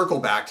want to circle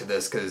back to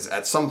this because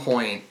at some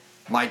point,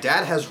 my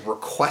dad has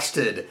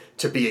requested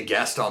to be a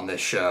guest on this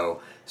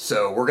show,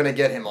 so we're gonna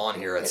get him on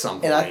here at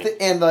some point.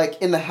 And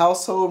in the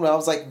household when I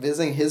was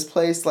visiting his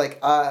place, Bill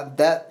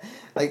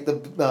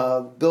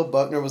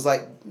Buckner was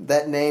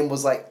that name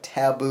was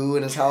taboo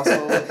in his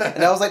household,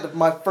 and that was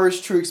my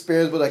first true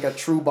experience with a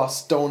true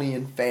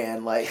Bostonian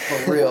fan,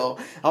 for real.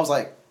 I was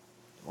like,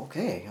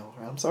 okay,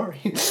 I'm sorry.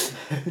 You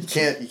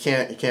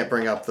can't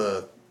bring up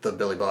the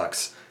Billy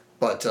Bucks,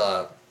 but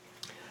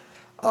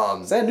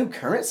is that a new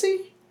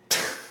currency?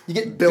 You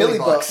get Billy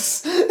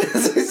Bucks.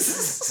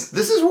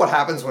 This is what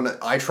happens when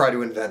I try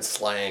to invent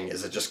slang.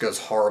 Is it just goes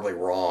horribly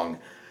wrong,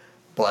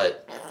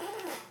 but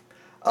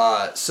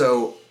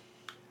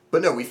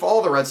but no, we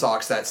follow the Red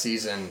Sox that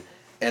season,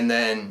 and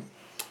then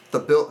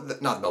not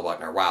the Bill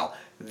Buckner. Wow,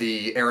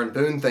 the Aaron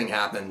Boone thing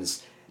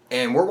happens.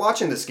 And we're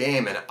watching this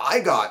game, and I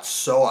got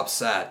so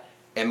upset.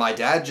 And my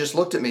dad just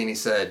looked at me and he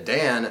said,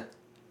 "Dan,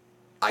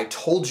 I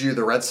told you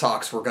the Red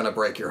Sox were going to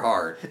break your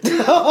heart." So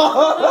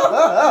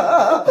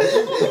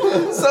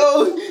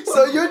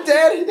your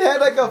dad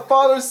had a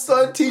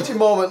father-son teaching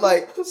moment,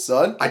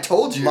 son, I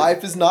told you.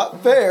 Life is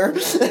not fair.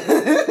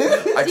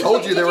 I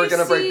told you they were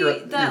going to break your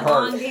that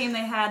heart. long game they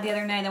had the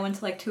other night that went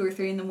to 2 or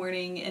 3 in the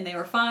morning, and they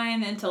were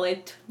fine until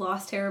they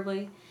lost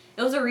terribly.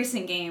 It was a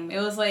recent game.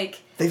 It was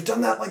they've done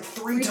that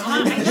 3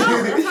 times. I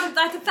know.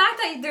 The fact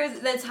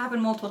that that's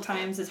happened multiple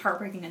times is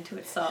heartbreaking into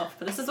itself.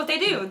 But this is what they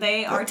do.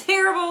 They are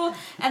terrible,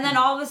 and then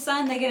all of a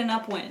sudden they get an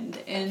upwind.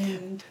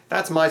 And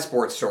that's my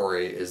sports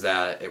story. Is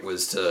that it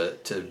was to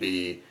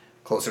be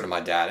closer to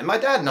my dad, and my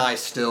dad and I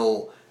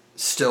still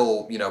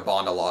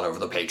bond a lot over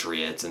the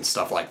Patriots and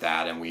stuff like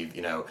that. And we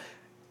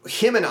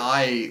him and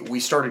I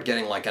started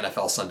getting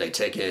NFL Sunday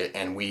Ticket,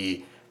 and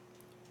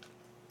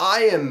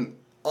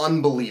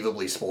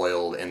unbelievably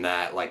spoiled in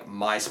that, like,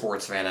 my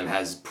sports fandom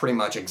has pretty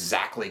much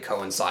exactly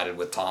coincided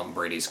with Tom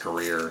Brady's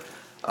career.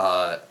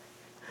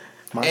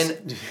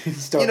 And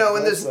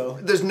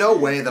there's no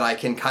way that I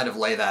can kind of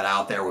lay that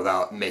out there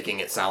without making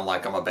it sound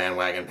like I'm a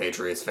bandwagon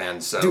Patriots fan.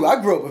 So, dude, I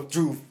grew up with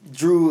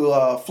Drew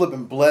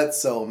flipping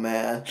Bledsoe,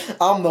 man.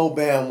 I'm no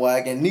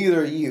bandwagon,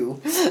 neither are you.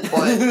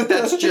 But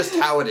that's just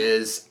how it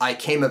is. I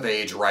came of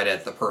age right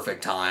at the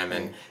perfect time,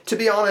 and to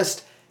be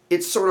honest,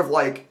 it's sort of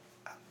like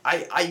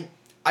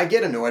I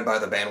get annoyed by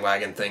the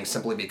bandwagon thing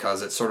simply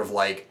because it's sort of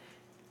like,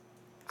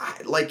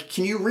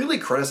 can you really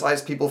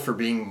criticize people for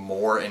being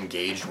more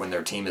engaged when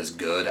their team is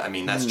good? I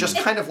mean, that's just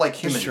kind of like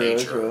human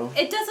nature. True.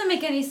 It doesn't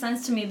make any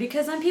sense to me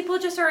because then people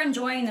just are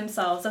enjoying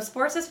themselves. If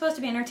sports is supposed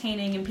to be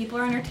entertaining and people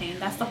are entertained,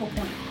 that's the whole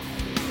point.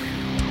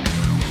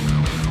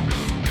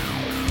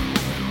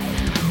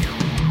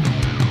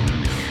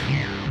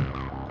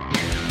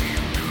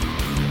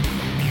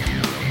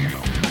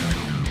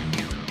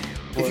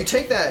 If you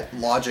take that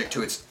logic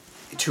to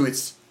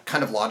its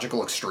kind of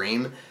logical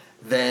extreme,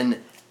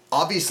 then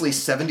obviously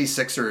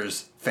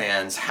 76ers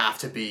fans have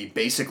to be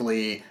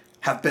basically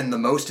have been the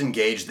most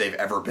engaged they've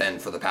ever been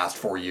for the past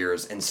 4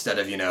 years instead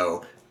of,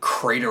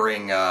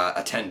 cratering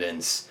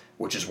attendance,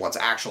 which is what's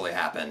actually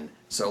happened.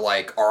 So,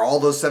 like, are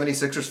all those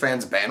 76ers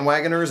fans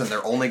bandwagoners and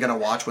they're only going to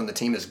watch when the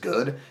team is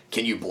good?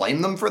 Can you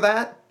blame them for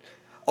that?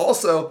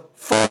 Also,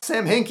 fuck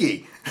Sam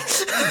Hinkie.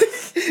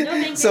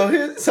 No, So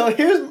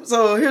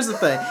here's the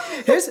thing.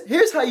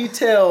 Here's how you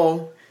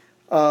tell.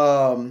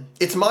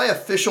 It's my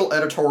official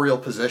editorial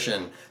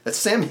position that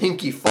Sam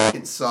Hinkie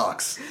fucking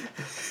sucks.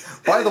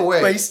 By the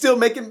way, but he still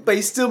made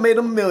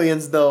them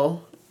millions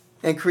though,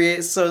 and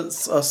creates a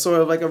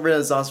sort of like a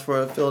renaissance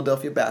for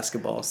Philadelphia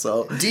basketball.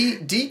 So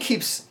D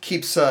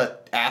keeps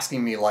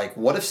asking me, like,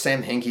 what if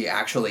Sam Hinkie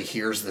actually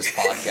hears this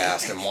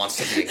podcast and wants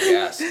to be a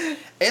guest?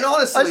 And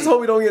honestly, I just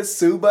hope we don't get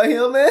sued by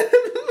him, man.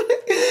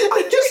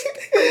 I'm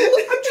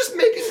just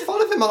making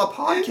fun of him on a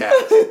podcast.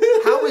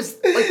 How is,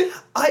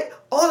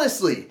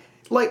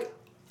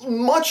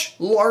 much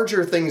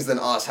larger things than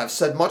us have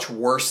said much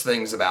worse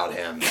things about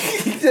him.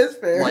 That's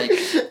fair. Like,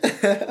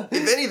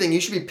 if anything,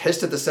 you should be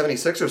pissed at the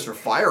 76ers for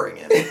firing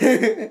him.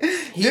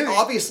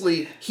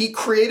 He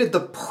created the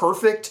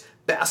perfect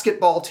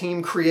basketball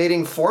team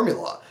creating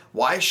formula.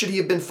 Why should he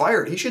have been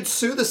fired? He should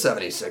sue the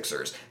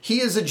 76ers.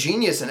 He is a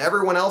genius and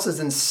everyone else is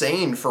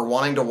insane for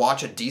wanting to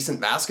watch a decent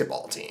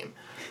basketball team.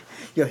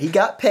 Yo, he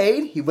got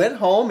paid, he went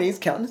home, and he's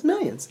counting his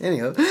millions.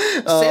 Anyhow.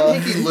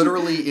 Sam Hinkie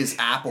literally is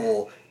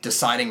Apple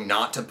deciding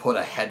not to put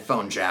a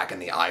headphone jack in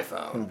the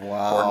iPhone.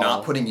 Wow. Or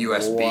not putting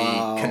USB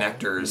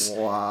connectors.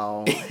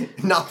 Wow.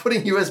 Not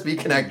putting USB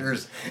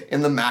connectors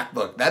in the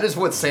MacBook. That is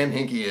what Sam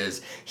Hinkie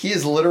is. He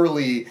is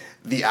literally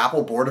the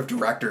Apple board of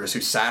directors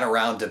who sat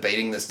around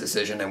debating this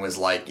decision and was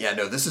like, yeah,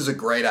 no, this is a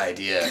great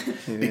idea.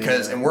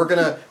 Because and we're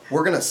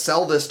gonna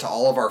sell this to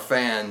all of our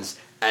fans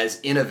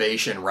as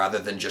innovation rather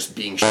than just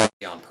being shitty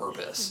on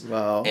purpose.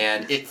 Wow.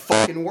 And it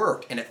fucking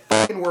worked. And it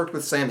fucking worked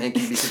with Sam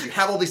Hinkie because you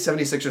have all these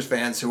 76ers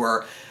fans who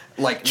are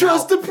like,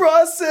 trust the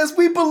process.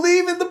 We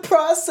believe in the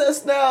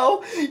process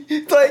now.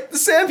 Like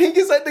Sam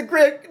Hinkie's like the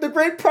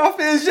great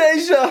prophet of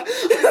Asia.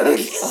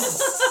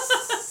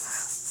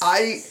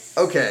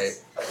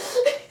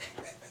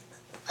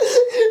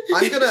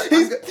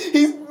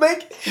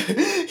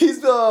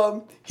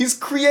 He's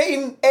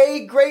creating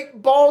a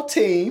great ball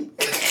team.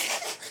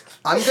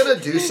 I'm gonna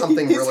do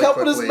something really quickly. He's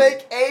helping us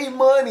make a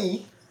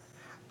money.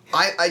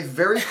 I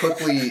very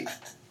quickly,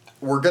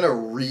 we're gonna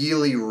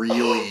really,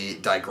 really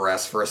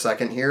digress for a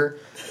second here,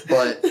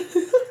 but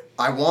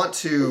I want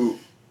to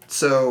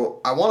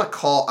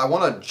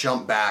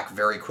jump back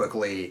very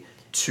quickly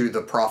to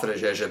the Prophet of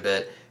Jeja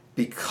bit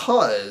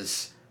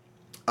because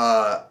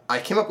I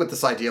came up with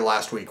this idea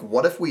last week.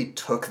 What if we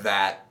took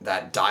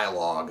that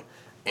dialogue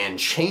and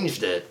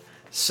changed it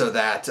so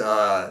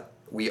that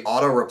we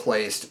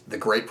auto-replaced the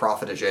great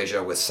Prophet of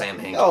Jeja with Sam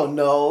Hinkie? Oh,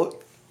 no.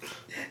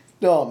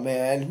 No,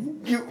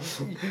 man. You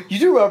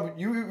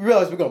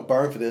realize we're going to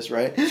burn for this,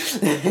 right?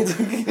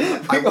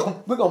 we're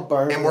going to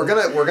burn. And we're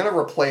gonna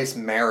replace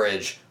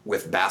marriage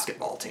with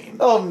basketball team.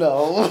 Oh,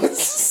 no.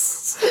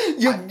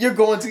 You're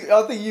going to...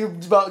 I think you're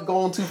about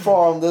going too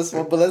far on this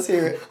one, but let's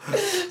hear it.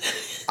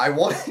 I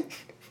want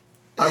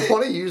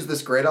to use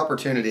this great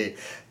opportunity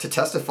to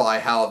testify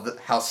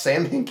how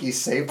Sam Hinkie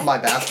saved my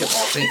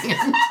basketball team.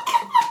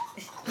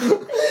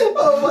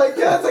 Oh my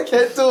God, I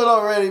can't do it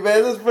already,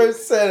 man. This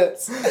first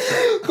sentence.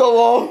 Come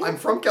on. I'm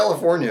from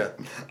California.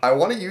 I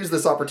want to use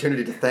this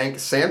opportunity to thank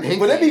Sam Hinkie.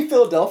 Would it be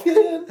Philadelphia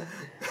then?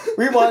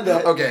 Rewind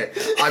that. Okay,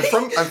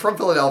 I'm from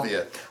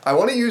Philadelphia. I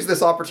want to use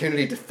this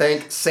opportunity to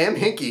thank Sam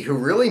Hinkie, who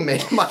really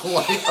made my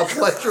life a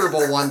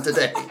pleasurable one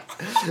today.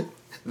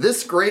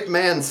 This great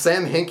man,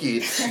 Sam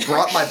Hinkie,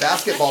 brought my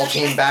basketball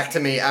team back to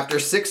me after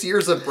 6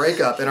 years of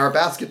breakup in our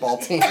basketball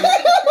team.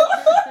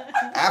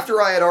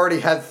 After I had already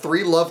had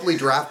 3 lovely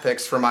draft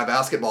picks for my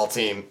basketball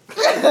team.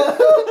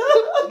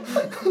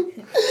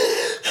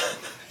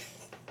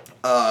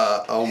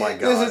 Oh my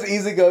God. This is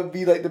easily going to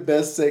be like the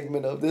best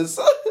segment of this.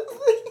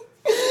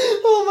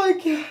 Oh my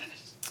gosh.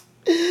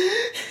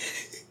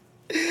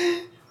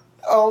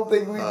 don't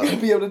think we're going to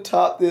be able to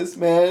top this,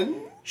 man.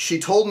 She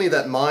told me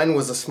that mine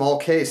was a small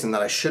case and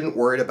that I shouldn't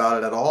worry about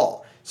it at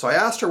all. So I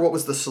asked her what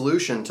was the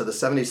solution to the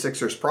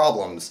 76ers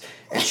problems,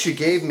 and she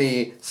gave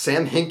me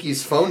Sam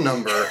Hinkie's phone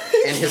number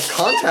and his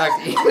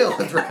contact email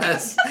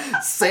address,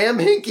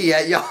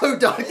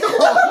 samhinkie@yahoo.com.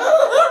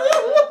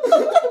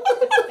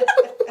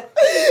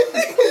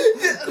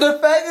 The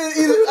fact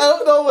is, I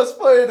don't know what's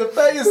funny. The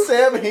fact is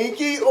Sam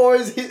Hinkie or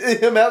is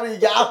him having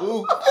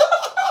Yahoo?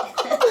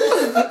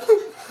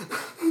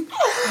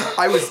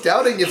 I was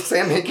doubting if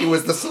Sam Hinkie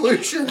was the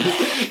solution.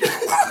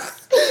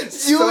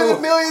 You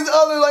and millions of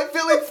other like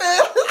Philly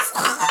fans.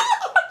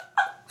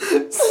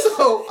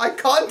 So I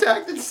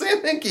contacted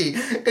Sam Hinkie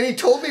and he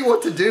told me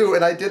what to do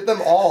and I did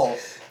them all.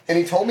 And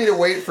he told me to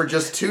wait for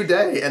just 2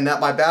 days and that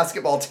my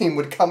basketball team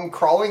would come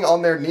crawling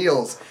on their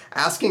knees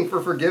asking for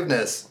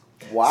forgiveness.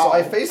 Wow. So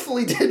I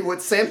faithfully did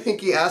what Sam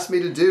Hinkie asked me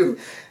to do.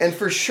 And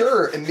for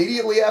sure,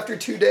 immediately after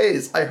 2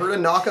 days, I heard a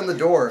knock on the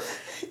door.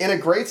 In a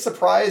great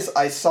surprise,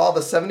 I saw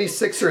the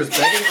 76ers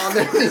begging on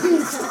their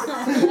knees.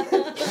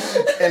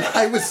 And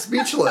I was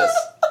speechless.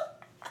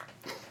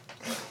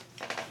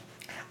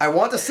 I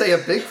want to say a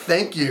big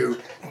thank you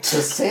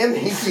to Sam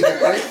Hinkie, the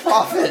great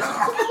prophet.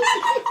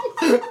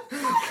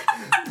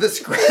 This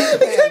great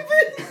man.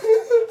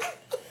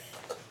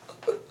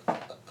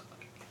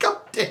 God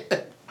damn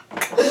it.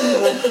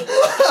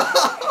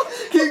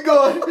 Keep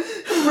going.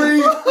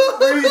 Breathe,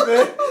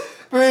 man.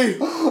 Breathe.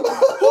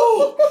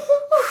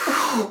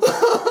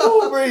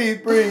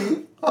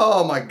 Breathe.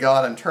 Oh my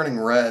God, I'm turning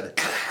red.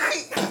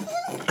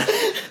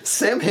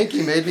 Sam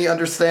Hinkie made me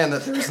understand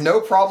that there's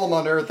no problem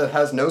on earth that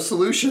has no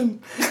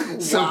solution.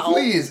 So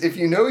please, if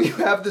you know you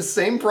have the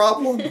same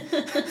problem.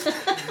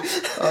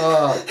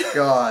 Oh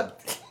God.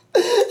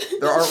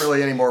 There aren't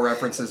really any more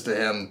references to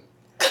him.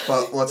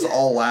 But let's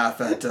all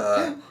laugh at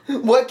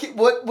What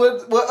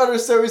other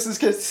services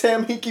can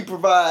Sam Hinkie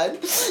provide?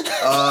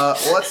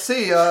 let's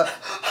see. Let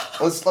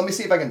me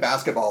see if I can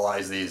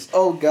basketballize these.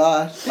 Oh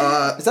gosh.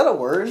 Is that a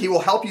word? He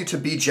will help you to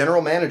be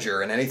general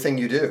manager in anything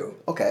you do.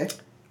 Okay.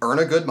 Earn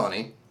a good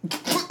money.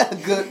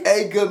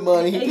 good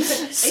money.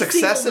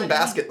 Success in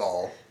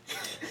basketball.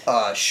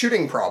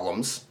 Shooting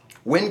problems.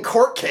 Win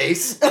court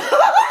case.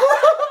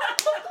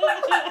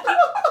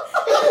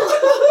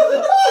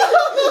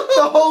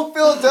 The whole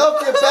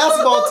Philadelphia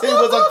basketball team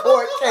was a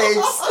court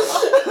case.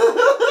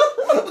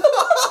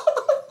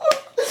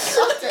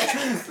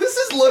 This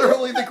is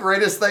literally the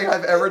greatest thing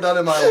I've ever done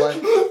in my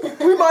life.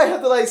 We might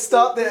have to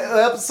stop the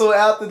episode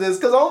after this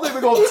because I don't think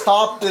we're gonna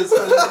top this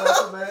for this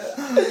episode,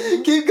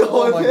 man. Keep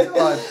going, Oh my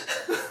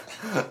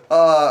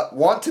God.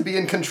 Want to be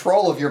in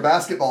control of your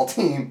basketball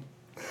team.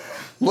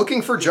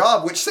 Looking for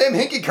job, which Sam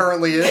Hinkie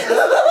currently is.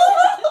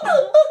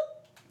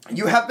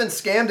 You have been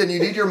scammed and you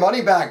need your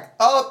money back.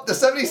 Oh, the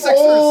 76ers.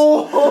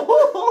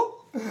 Oh.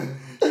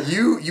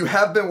 You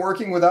have been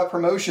working without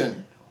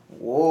promotion.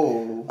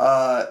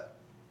 Whoa.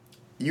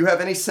 You have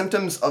any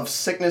symptoms of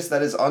sickness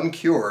that is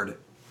uncured.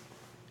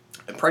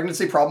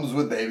 Pregnancy problems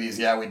with babies.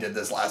 Yeah, we did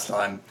this last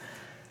time.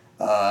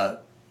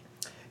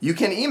 You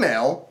can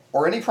email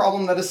or any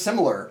problem that is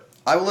similar.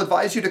 I will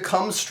advise you to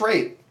come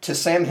straight to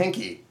Sam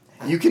Hinkie.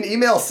 You can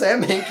email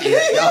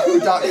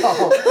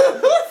samhinkie@yahoo.com.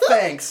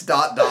 Thanks, ...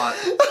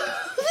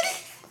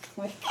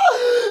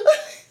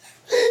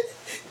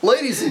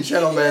 Ladies and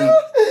gentlemen.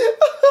 Look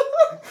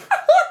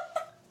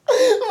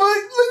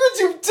what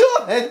you've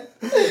done.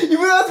 You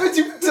realize what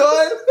you've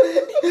done?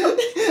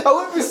 I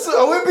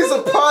wouldn't be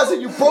surprised if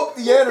you broke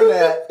the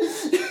internet.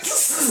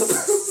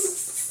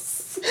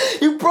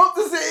 You broke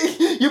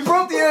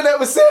the internet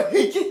with Sam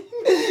Hinkie.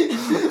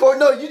 Or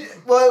no,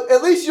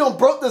 at least you don't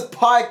broke this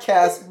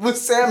podcast with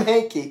Sam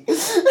Hinkie.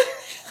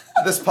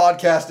 This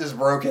podcast is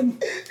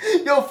broken.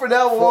 Yo, for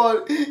now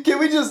on, can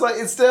we just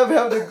instead of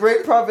having the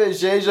great prophet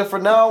Jeja,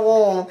 from now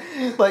on,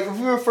 if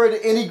we refer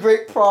to any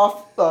great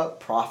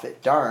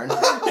prophet, darn,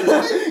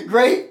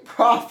 great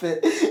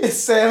prophet is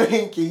Sam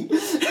Hinkie.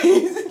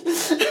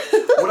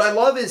 What I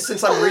love is,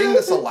 since I'm reading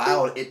this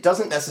aloud, it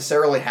doesn't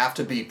necessarily have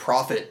to be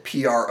prophet,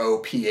 Prophet.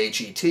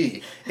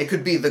 It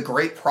could be the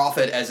great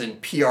prophet as in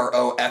Profit.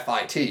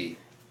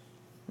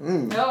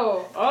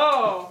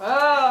 Oh,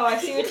 I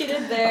see what you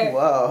did there.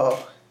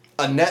 Wow.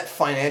 A net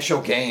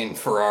financial gain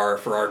for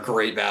our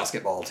great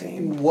basketball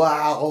team.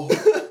 Wow.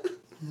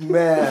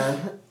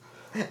 Man.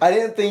 I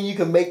didn't think you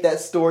could make that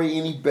story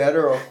any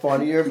better or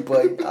funnier,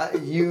 but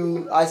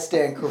I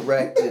stand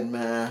corrected,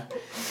 man.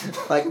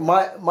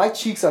 My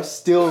cheeks are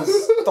still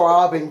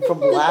throbbing from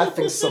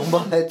laughing so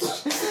much.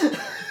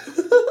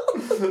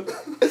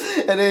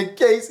 And then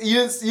Casey,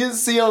 you didn't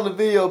see on the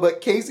video,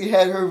 but Casey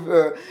had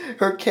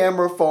her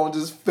camera phone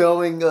just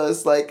filming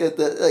us at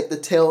the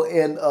tail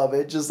end of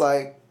it, just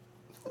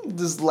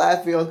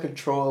laughing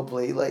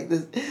uncontrollably.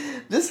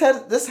 This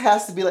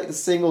has to be the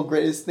single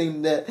greatest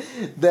thing that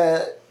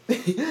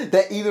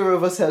either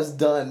of us has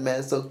done,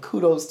 man. So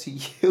kudos to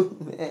you,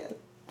 man.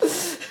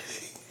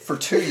 For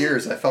 2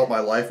 years, I felt my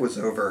life was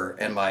over,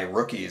 and my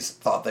rookies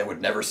thought they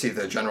would never see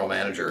their general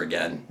manager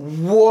again.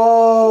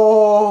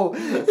 Whoa!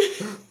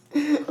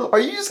 Are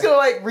you just gonna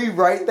like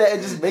rewrite that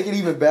and just make it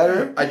even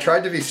better? I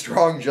tried to be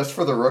strong just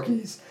for the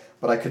rookies,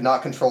 but I could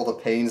not control the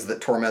pains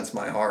that torments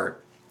my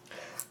heart.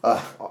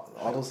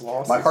 All those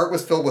losses. My heart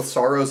was filled with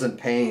sorrows and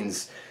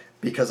pains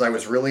because I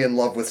was really in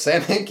love with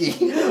Sam Hinkie.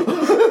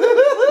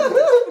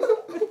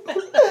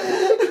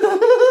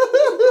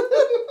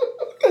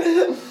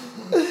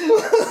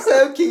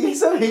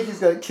 Sam Hinkie's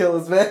gonna kill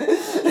us, man.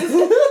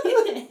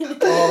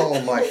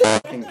 Oh my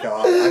fucking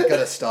god! I've got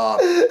to stop.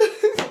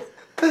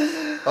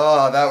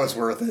 Oh, that was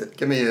worth it.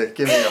 Give me a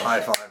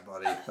high five,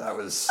 buddy. That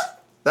was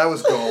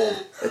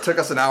gold. It took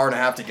us an hour and a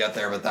half to get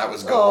there, but that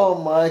was gold.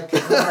 Oh my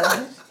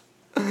god.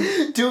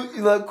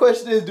 The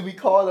question is, do we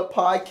call it a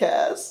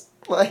podcast?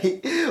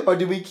 Like, or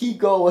do we keep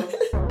going?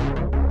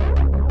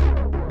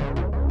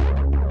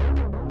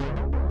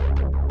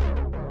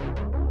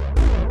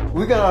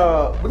 We're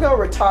gonna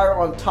retire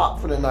on top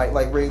for the night,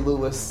 like Ray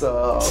Lewis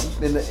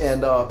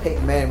and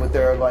Peyton Manning with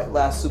their like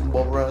last Super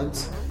Bowl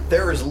runs.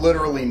 There is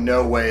literally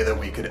no way that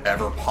we could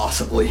ever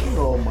possibly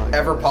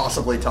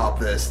top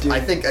this. Dude. I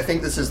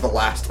think this is the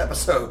last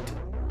episode.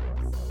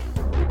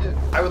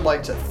 I would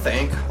like to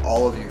thank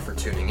all of you for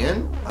tuning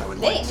in. I would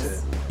like to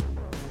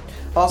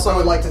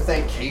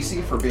thank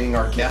Casey for being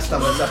our guest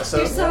on this episode.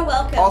 You're so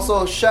welcome.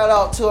 Also, shout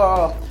out to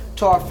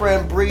our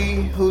friend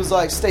Bree, who's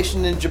like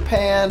stationed in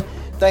Japan.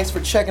 Thanks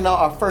for checking out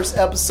our first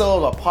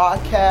episode of our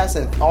podcast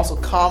and also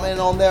commenting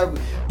on there. We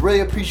really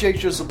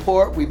appreciate your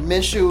support. We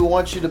miss you. We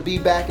want you to be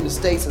back in the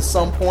States at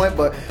some point,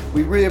 but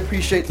we really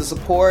appreciate the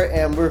support,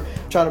 and we're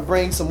trying to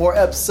bring some more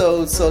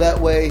episodes so that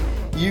way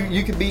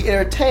you can be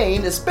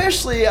entertained,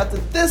 especially after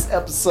this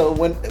episode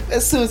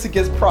as soon as it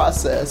gets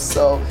processed.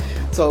 So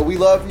we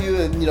love you,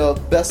 and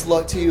best of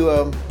luck to you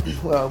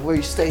where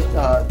you stay,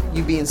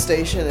 you being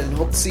stationed, and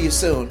hope to see you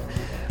soon.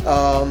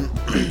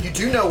 You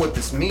do know what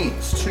this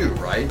means too,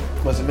 right?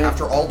 What does it mean?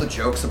 After all the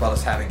jokes about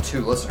us having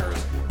 2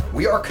 listeners,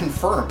 we are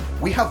confirmed.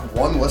 We have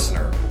 1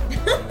 listener. We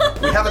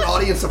have an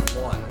audience of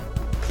 1.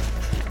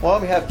 Well,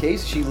 we have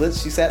Casey.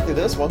 She sat through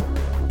this one.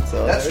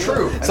 So that's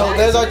true. So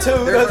there's our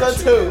 2. There's our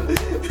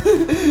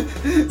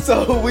 2.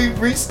 So we've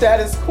reached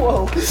status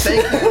quo.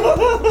 Thank you.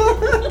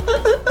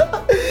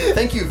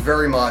 Thank you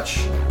very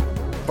much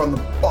from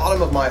the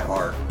bottom of my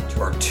heart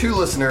to our 2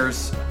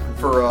 listeners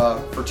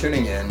for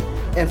tuning in.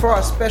 And for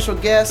our special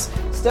guests,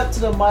 step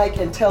to the mic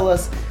and tell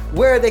us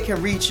where they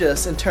can reach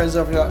us in terms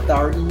of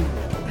our email.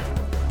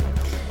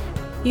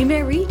 You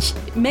may reach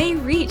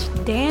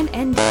Dan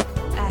and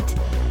at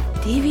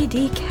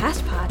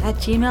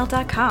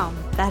dvdcastpod@gmail.com.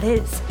 That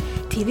is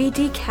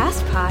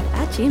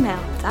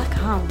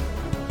dvdcastpod@gmail.com.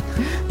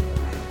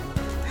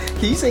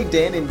 Can you say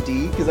Dan and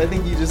D? Because I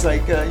think you just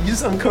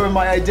uncovered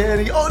my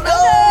identity. Oh no!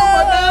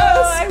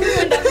 I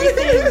ruined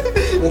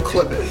everything. We'll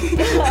clip it.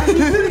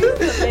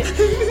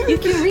 You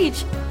can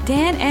reach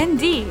Dan and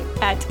D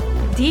at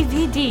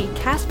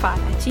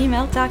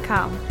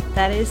dvdcastpod@gmail.com.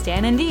 That is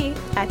Dan and D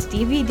at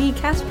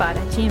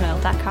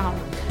dvdcastpod@gmail.com.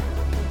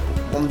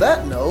 On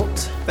that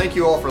note, thank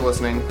you all for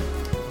listening.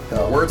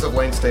 Words of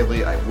Lane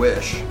Staley, I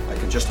wish I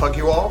could just hug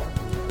you all,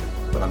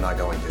 but I'm not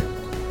going to.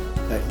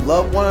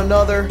 Love one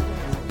another.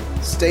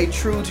 Stay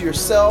true to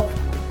yourself,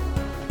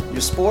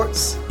 your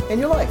sports, and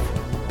your life.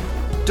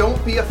 Don't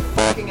be a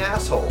fucking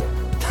asshole.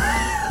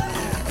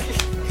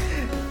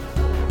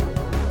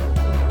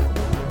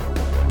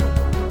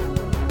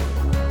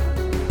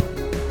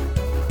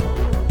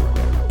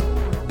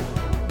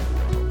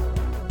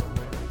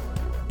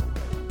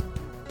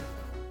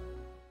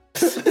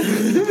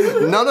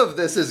 None of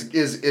this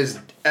is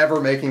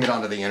ever making it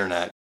onto the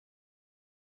internet.